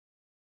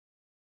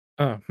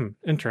 Oh,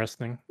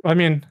 interesting. I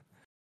mean,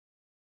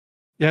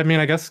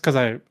 I guess because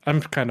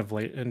I'm kind of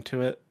late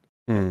into it.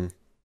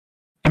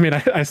 I mean,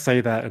 I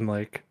say that, and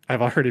like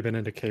I've already been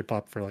into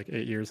K-pop for like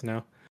 8 years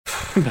now.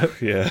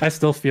 But Yeah. I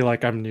still feel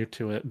like I'm new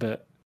to it,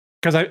 but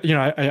because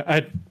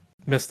I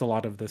missed a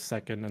lot of the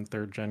second and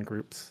third gen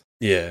groups.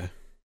 Yeah.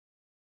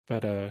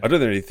 But I don't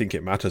really think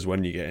it matters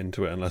when you get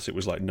into it, unless it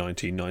was like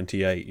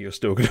 1998. You're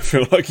still going to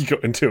feel like you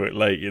got into it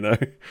late,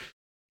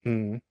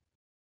 mm,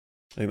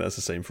 I think that's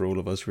the same for all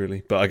of us,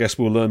 really. But I guess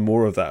we'll learn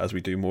more of that as we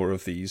do more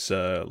of these,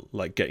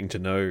 like, getting to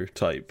know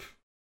type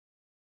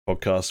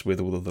podcasts with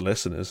all of the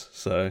listeners.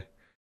 So,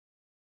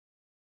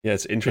 yeah,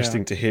 it's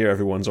interesting to hear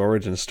everyone's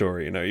origin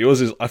story.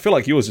 I feel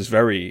like yours is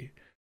very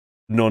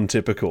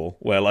non-typical,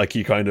 where, like,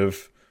 you kind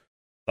of,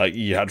 like,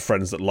 you had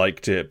friends that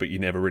liked it, but you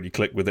never really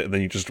clicked with it, and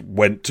then you just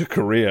went to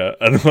Korea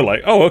and were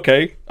like, oh,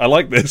 okay, I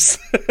like this.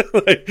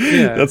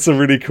 That's a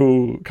really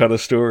cool kind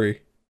of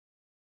story.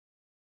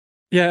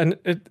 yeah, and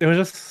it was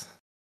just,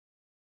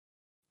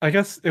 I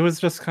guess it was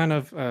just kind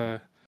of,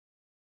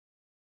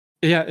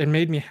 it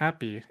made me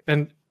happy,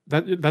 and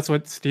that's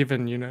what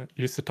Steven,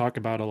 used to talk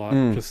about a lot,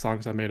 just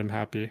songs that made him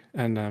happy,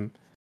 and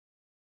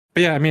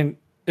but yeah, I mean,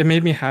 it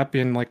made me happy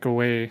in like a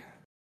way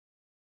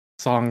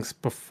songs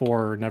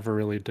before never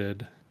really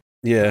did.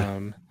 Yeah,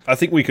 I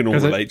think we can all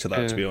relate to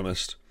that, to be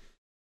honest.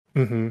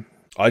 Mm-hmm.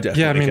 I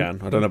definitely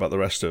can. I don't know about the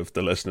rest of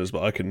the listeners,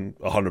 but I can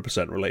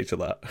 100% relate to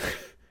that.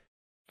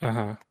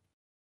 Uh-huh.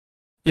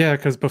 Yeah,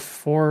 because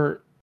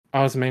before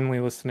I was mainly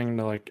listening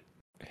to like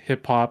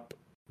hip hop,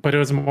 but it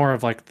was more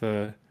of like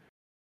the,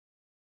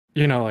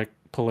 like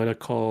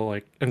political,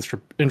 like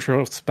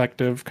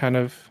introspective kind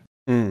of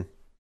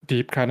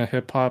deep kind of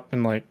hip hop,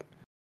 and like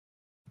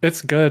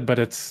it's good, but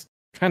it's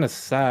kind of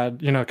sad,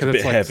 because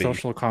it's like heavy.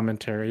 social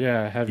commentary.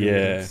 Yeah, heavy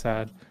and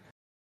sad.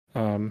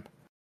 And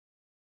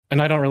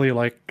I don't really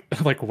like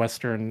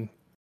Western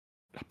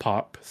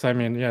pop, so I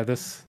mean, yeah,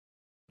 this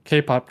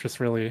K-pop just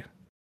really,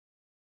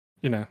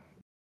 I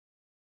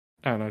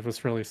don't know, it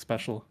was really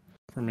special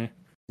for me.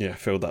 Yeah,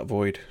 filled that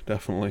void,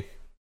 definitely.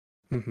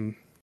 Mm-hmm.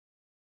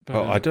 But,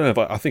 Well, I don't know if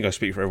I think I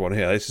speak for everyone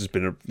here. This has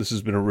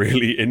been a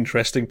really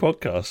interesting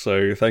podcast.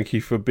 So thank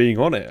you for being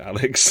on it,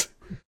 Alex.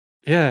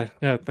 Yeah.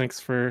 Thanks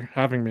for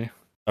having me.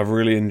 I've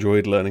really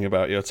enjoyed learning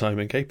about your time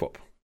in K-pop.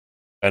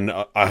 And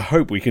I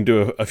hope we can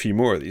do a few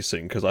more of these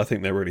soon, because I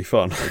think they're really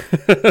fun.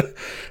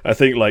 I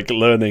think like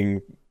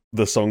learning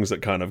the songs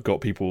that kind of got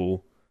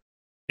people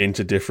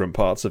into different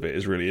parts of it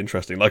is really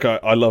interesting. Like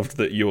I loved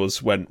that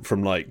yours went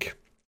from like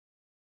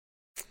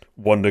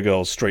Wonder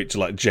Girls straight to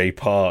like J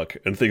Park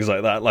and things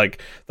like that.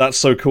 Like that's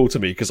so cool to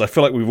me, because I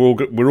feel like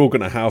we're all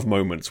going to have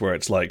moments where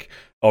it's like,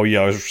 oh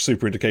yeah, I was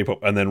super into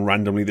K-pop, and then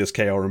randomly this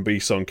K-R&B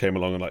song came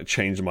along and like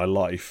changed my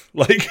life.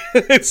 Like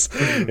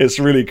it's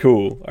really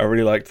cool. I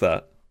really liked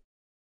that.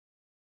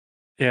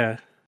 Yeah.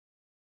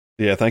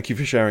 Yeah, thank you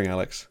for sharing,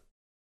 Alex.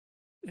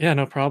 Yeah,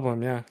 no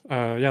problem. Yeah.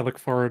 Look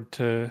forward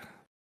to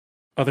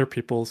other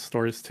people's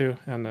stories too.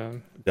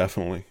 And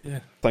Definitely.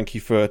 yeah. Thank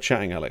you for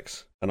chatting,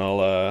 Alex. And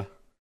I'll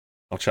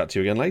chat to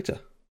you again later.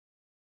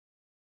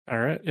 All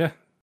right. Yeah.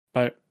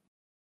 Bye.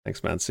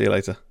 Thanks, man. See you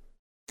later.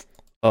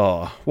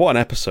 Oh, what an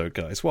episode,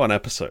 guys. What an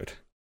episode.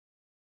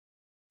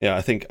 Yeah,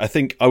 I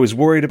think I was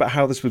worried about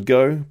how this would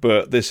go,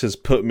 but this has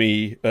put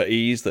me at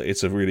ease that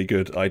it's a really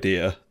good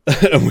idea,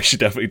 and we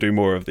should definitely do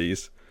more of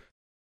these.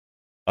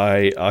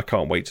 I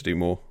can't wait to do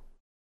more.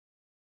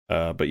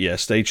 But yeah,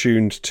 stay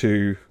tuned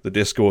to the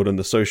Discord and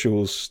the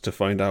socials to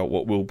find out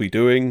what we'll be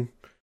doing.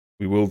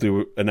 We will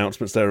do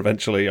announcements there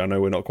eventually. I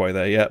know we're not quite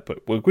there yet,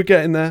 but we're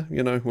getting there.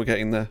 You know, we're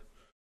getting there.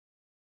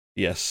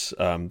 Yes,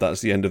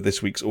 that's the end of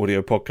this week's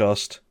audio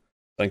podcast.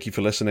 Thank you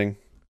for listening.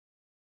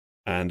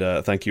 And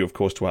thank you, of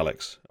course, to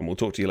Alex. And we'll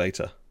talk to you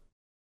later.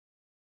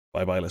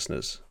 Bye-bye,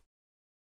 listeners.